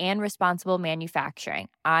 ethical, and responsible manufacturing.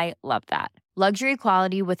 I love that. Luxury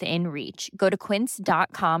quality within reach. Go to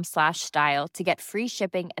quince.com/style to get free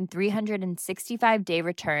shipping and 365-day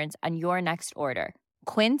returns on your next order.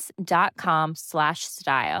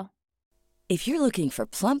 Quince.com/style. If you're looking for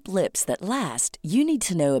plump lips that last, you need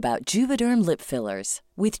to know about Juvederm lip fillers.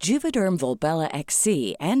 With Juvederm Volbella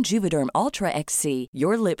XC and Juvederm Ultra XC,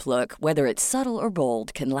 your lip look, whether it's subtle or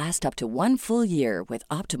bold, can last up to 1 full year with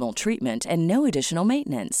optimal treatment and no additional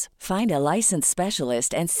maintenance. Find a licensed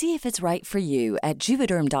specialist and see if it's right for you at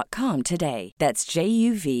Juvederm.com today. That's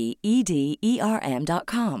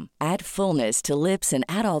JUVEDERM.com. Add fullness to lips in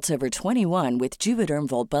adults over 21 with Juvederm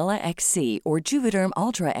Volbella XC or Juvederm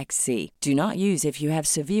Ultra XC. Do not use if you have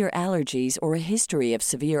severe allergies or a history of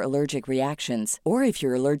severe allergic reactions, or if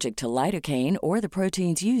you're allergic to lidocaine or the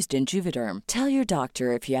proteins used in Juvederm. Tell your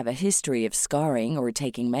doctor if you have a history of scarring or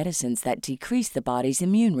taking medicines that decrease the body's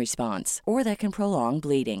immune response or that can prolong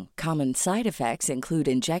bleeding. Common side effects include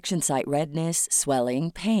injection site redness,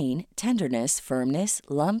 swelling, pain, tenderness, firmness,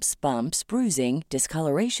 lumps, bumps, bruising,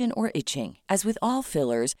 discoloration, or itching. As with all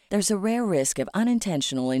fillers, there's a rare risk of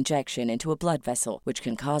unintentional injection into a blood vessel, which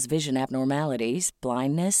can cause vision abnormalities,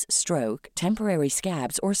 blindness, stroke, temporary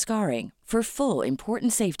scabs, or scarring. For full,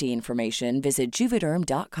 important safety information, visit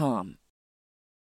Juvederm.com.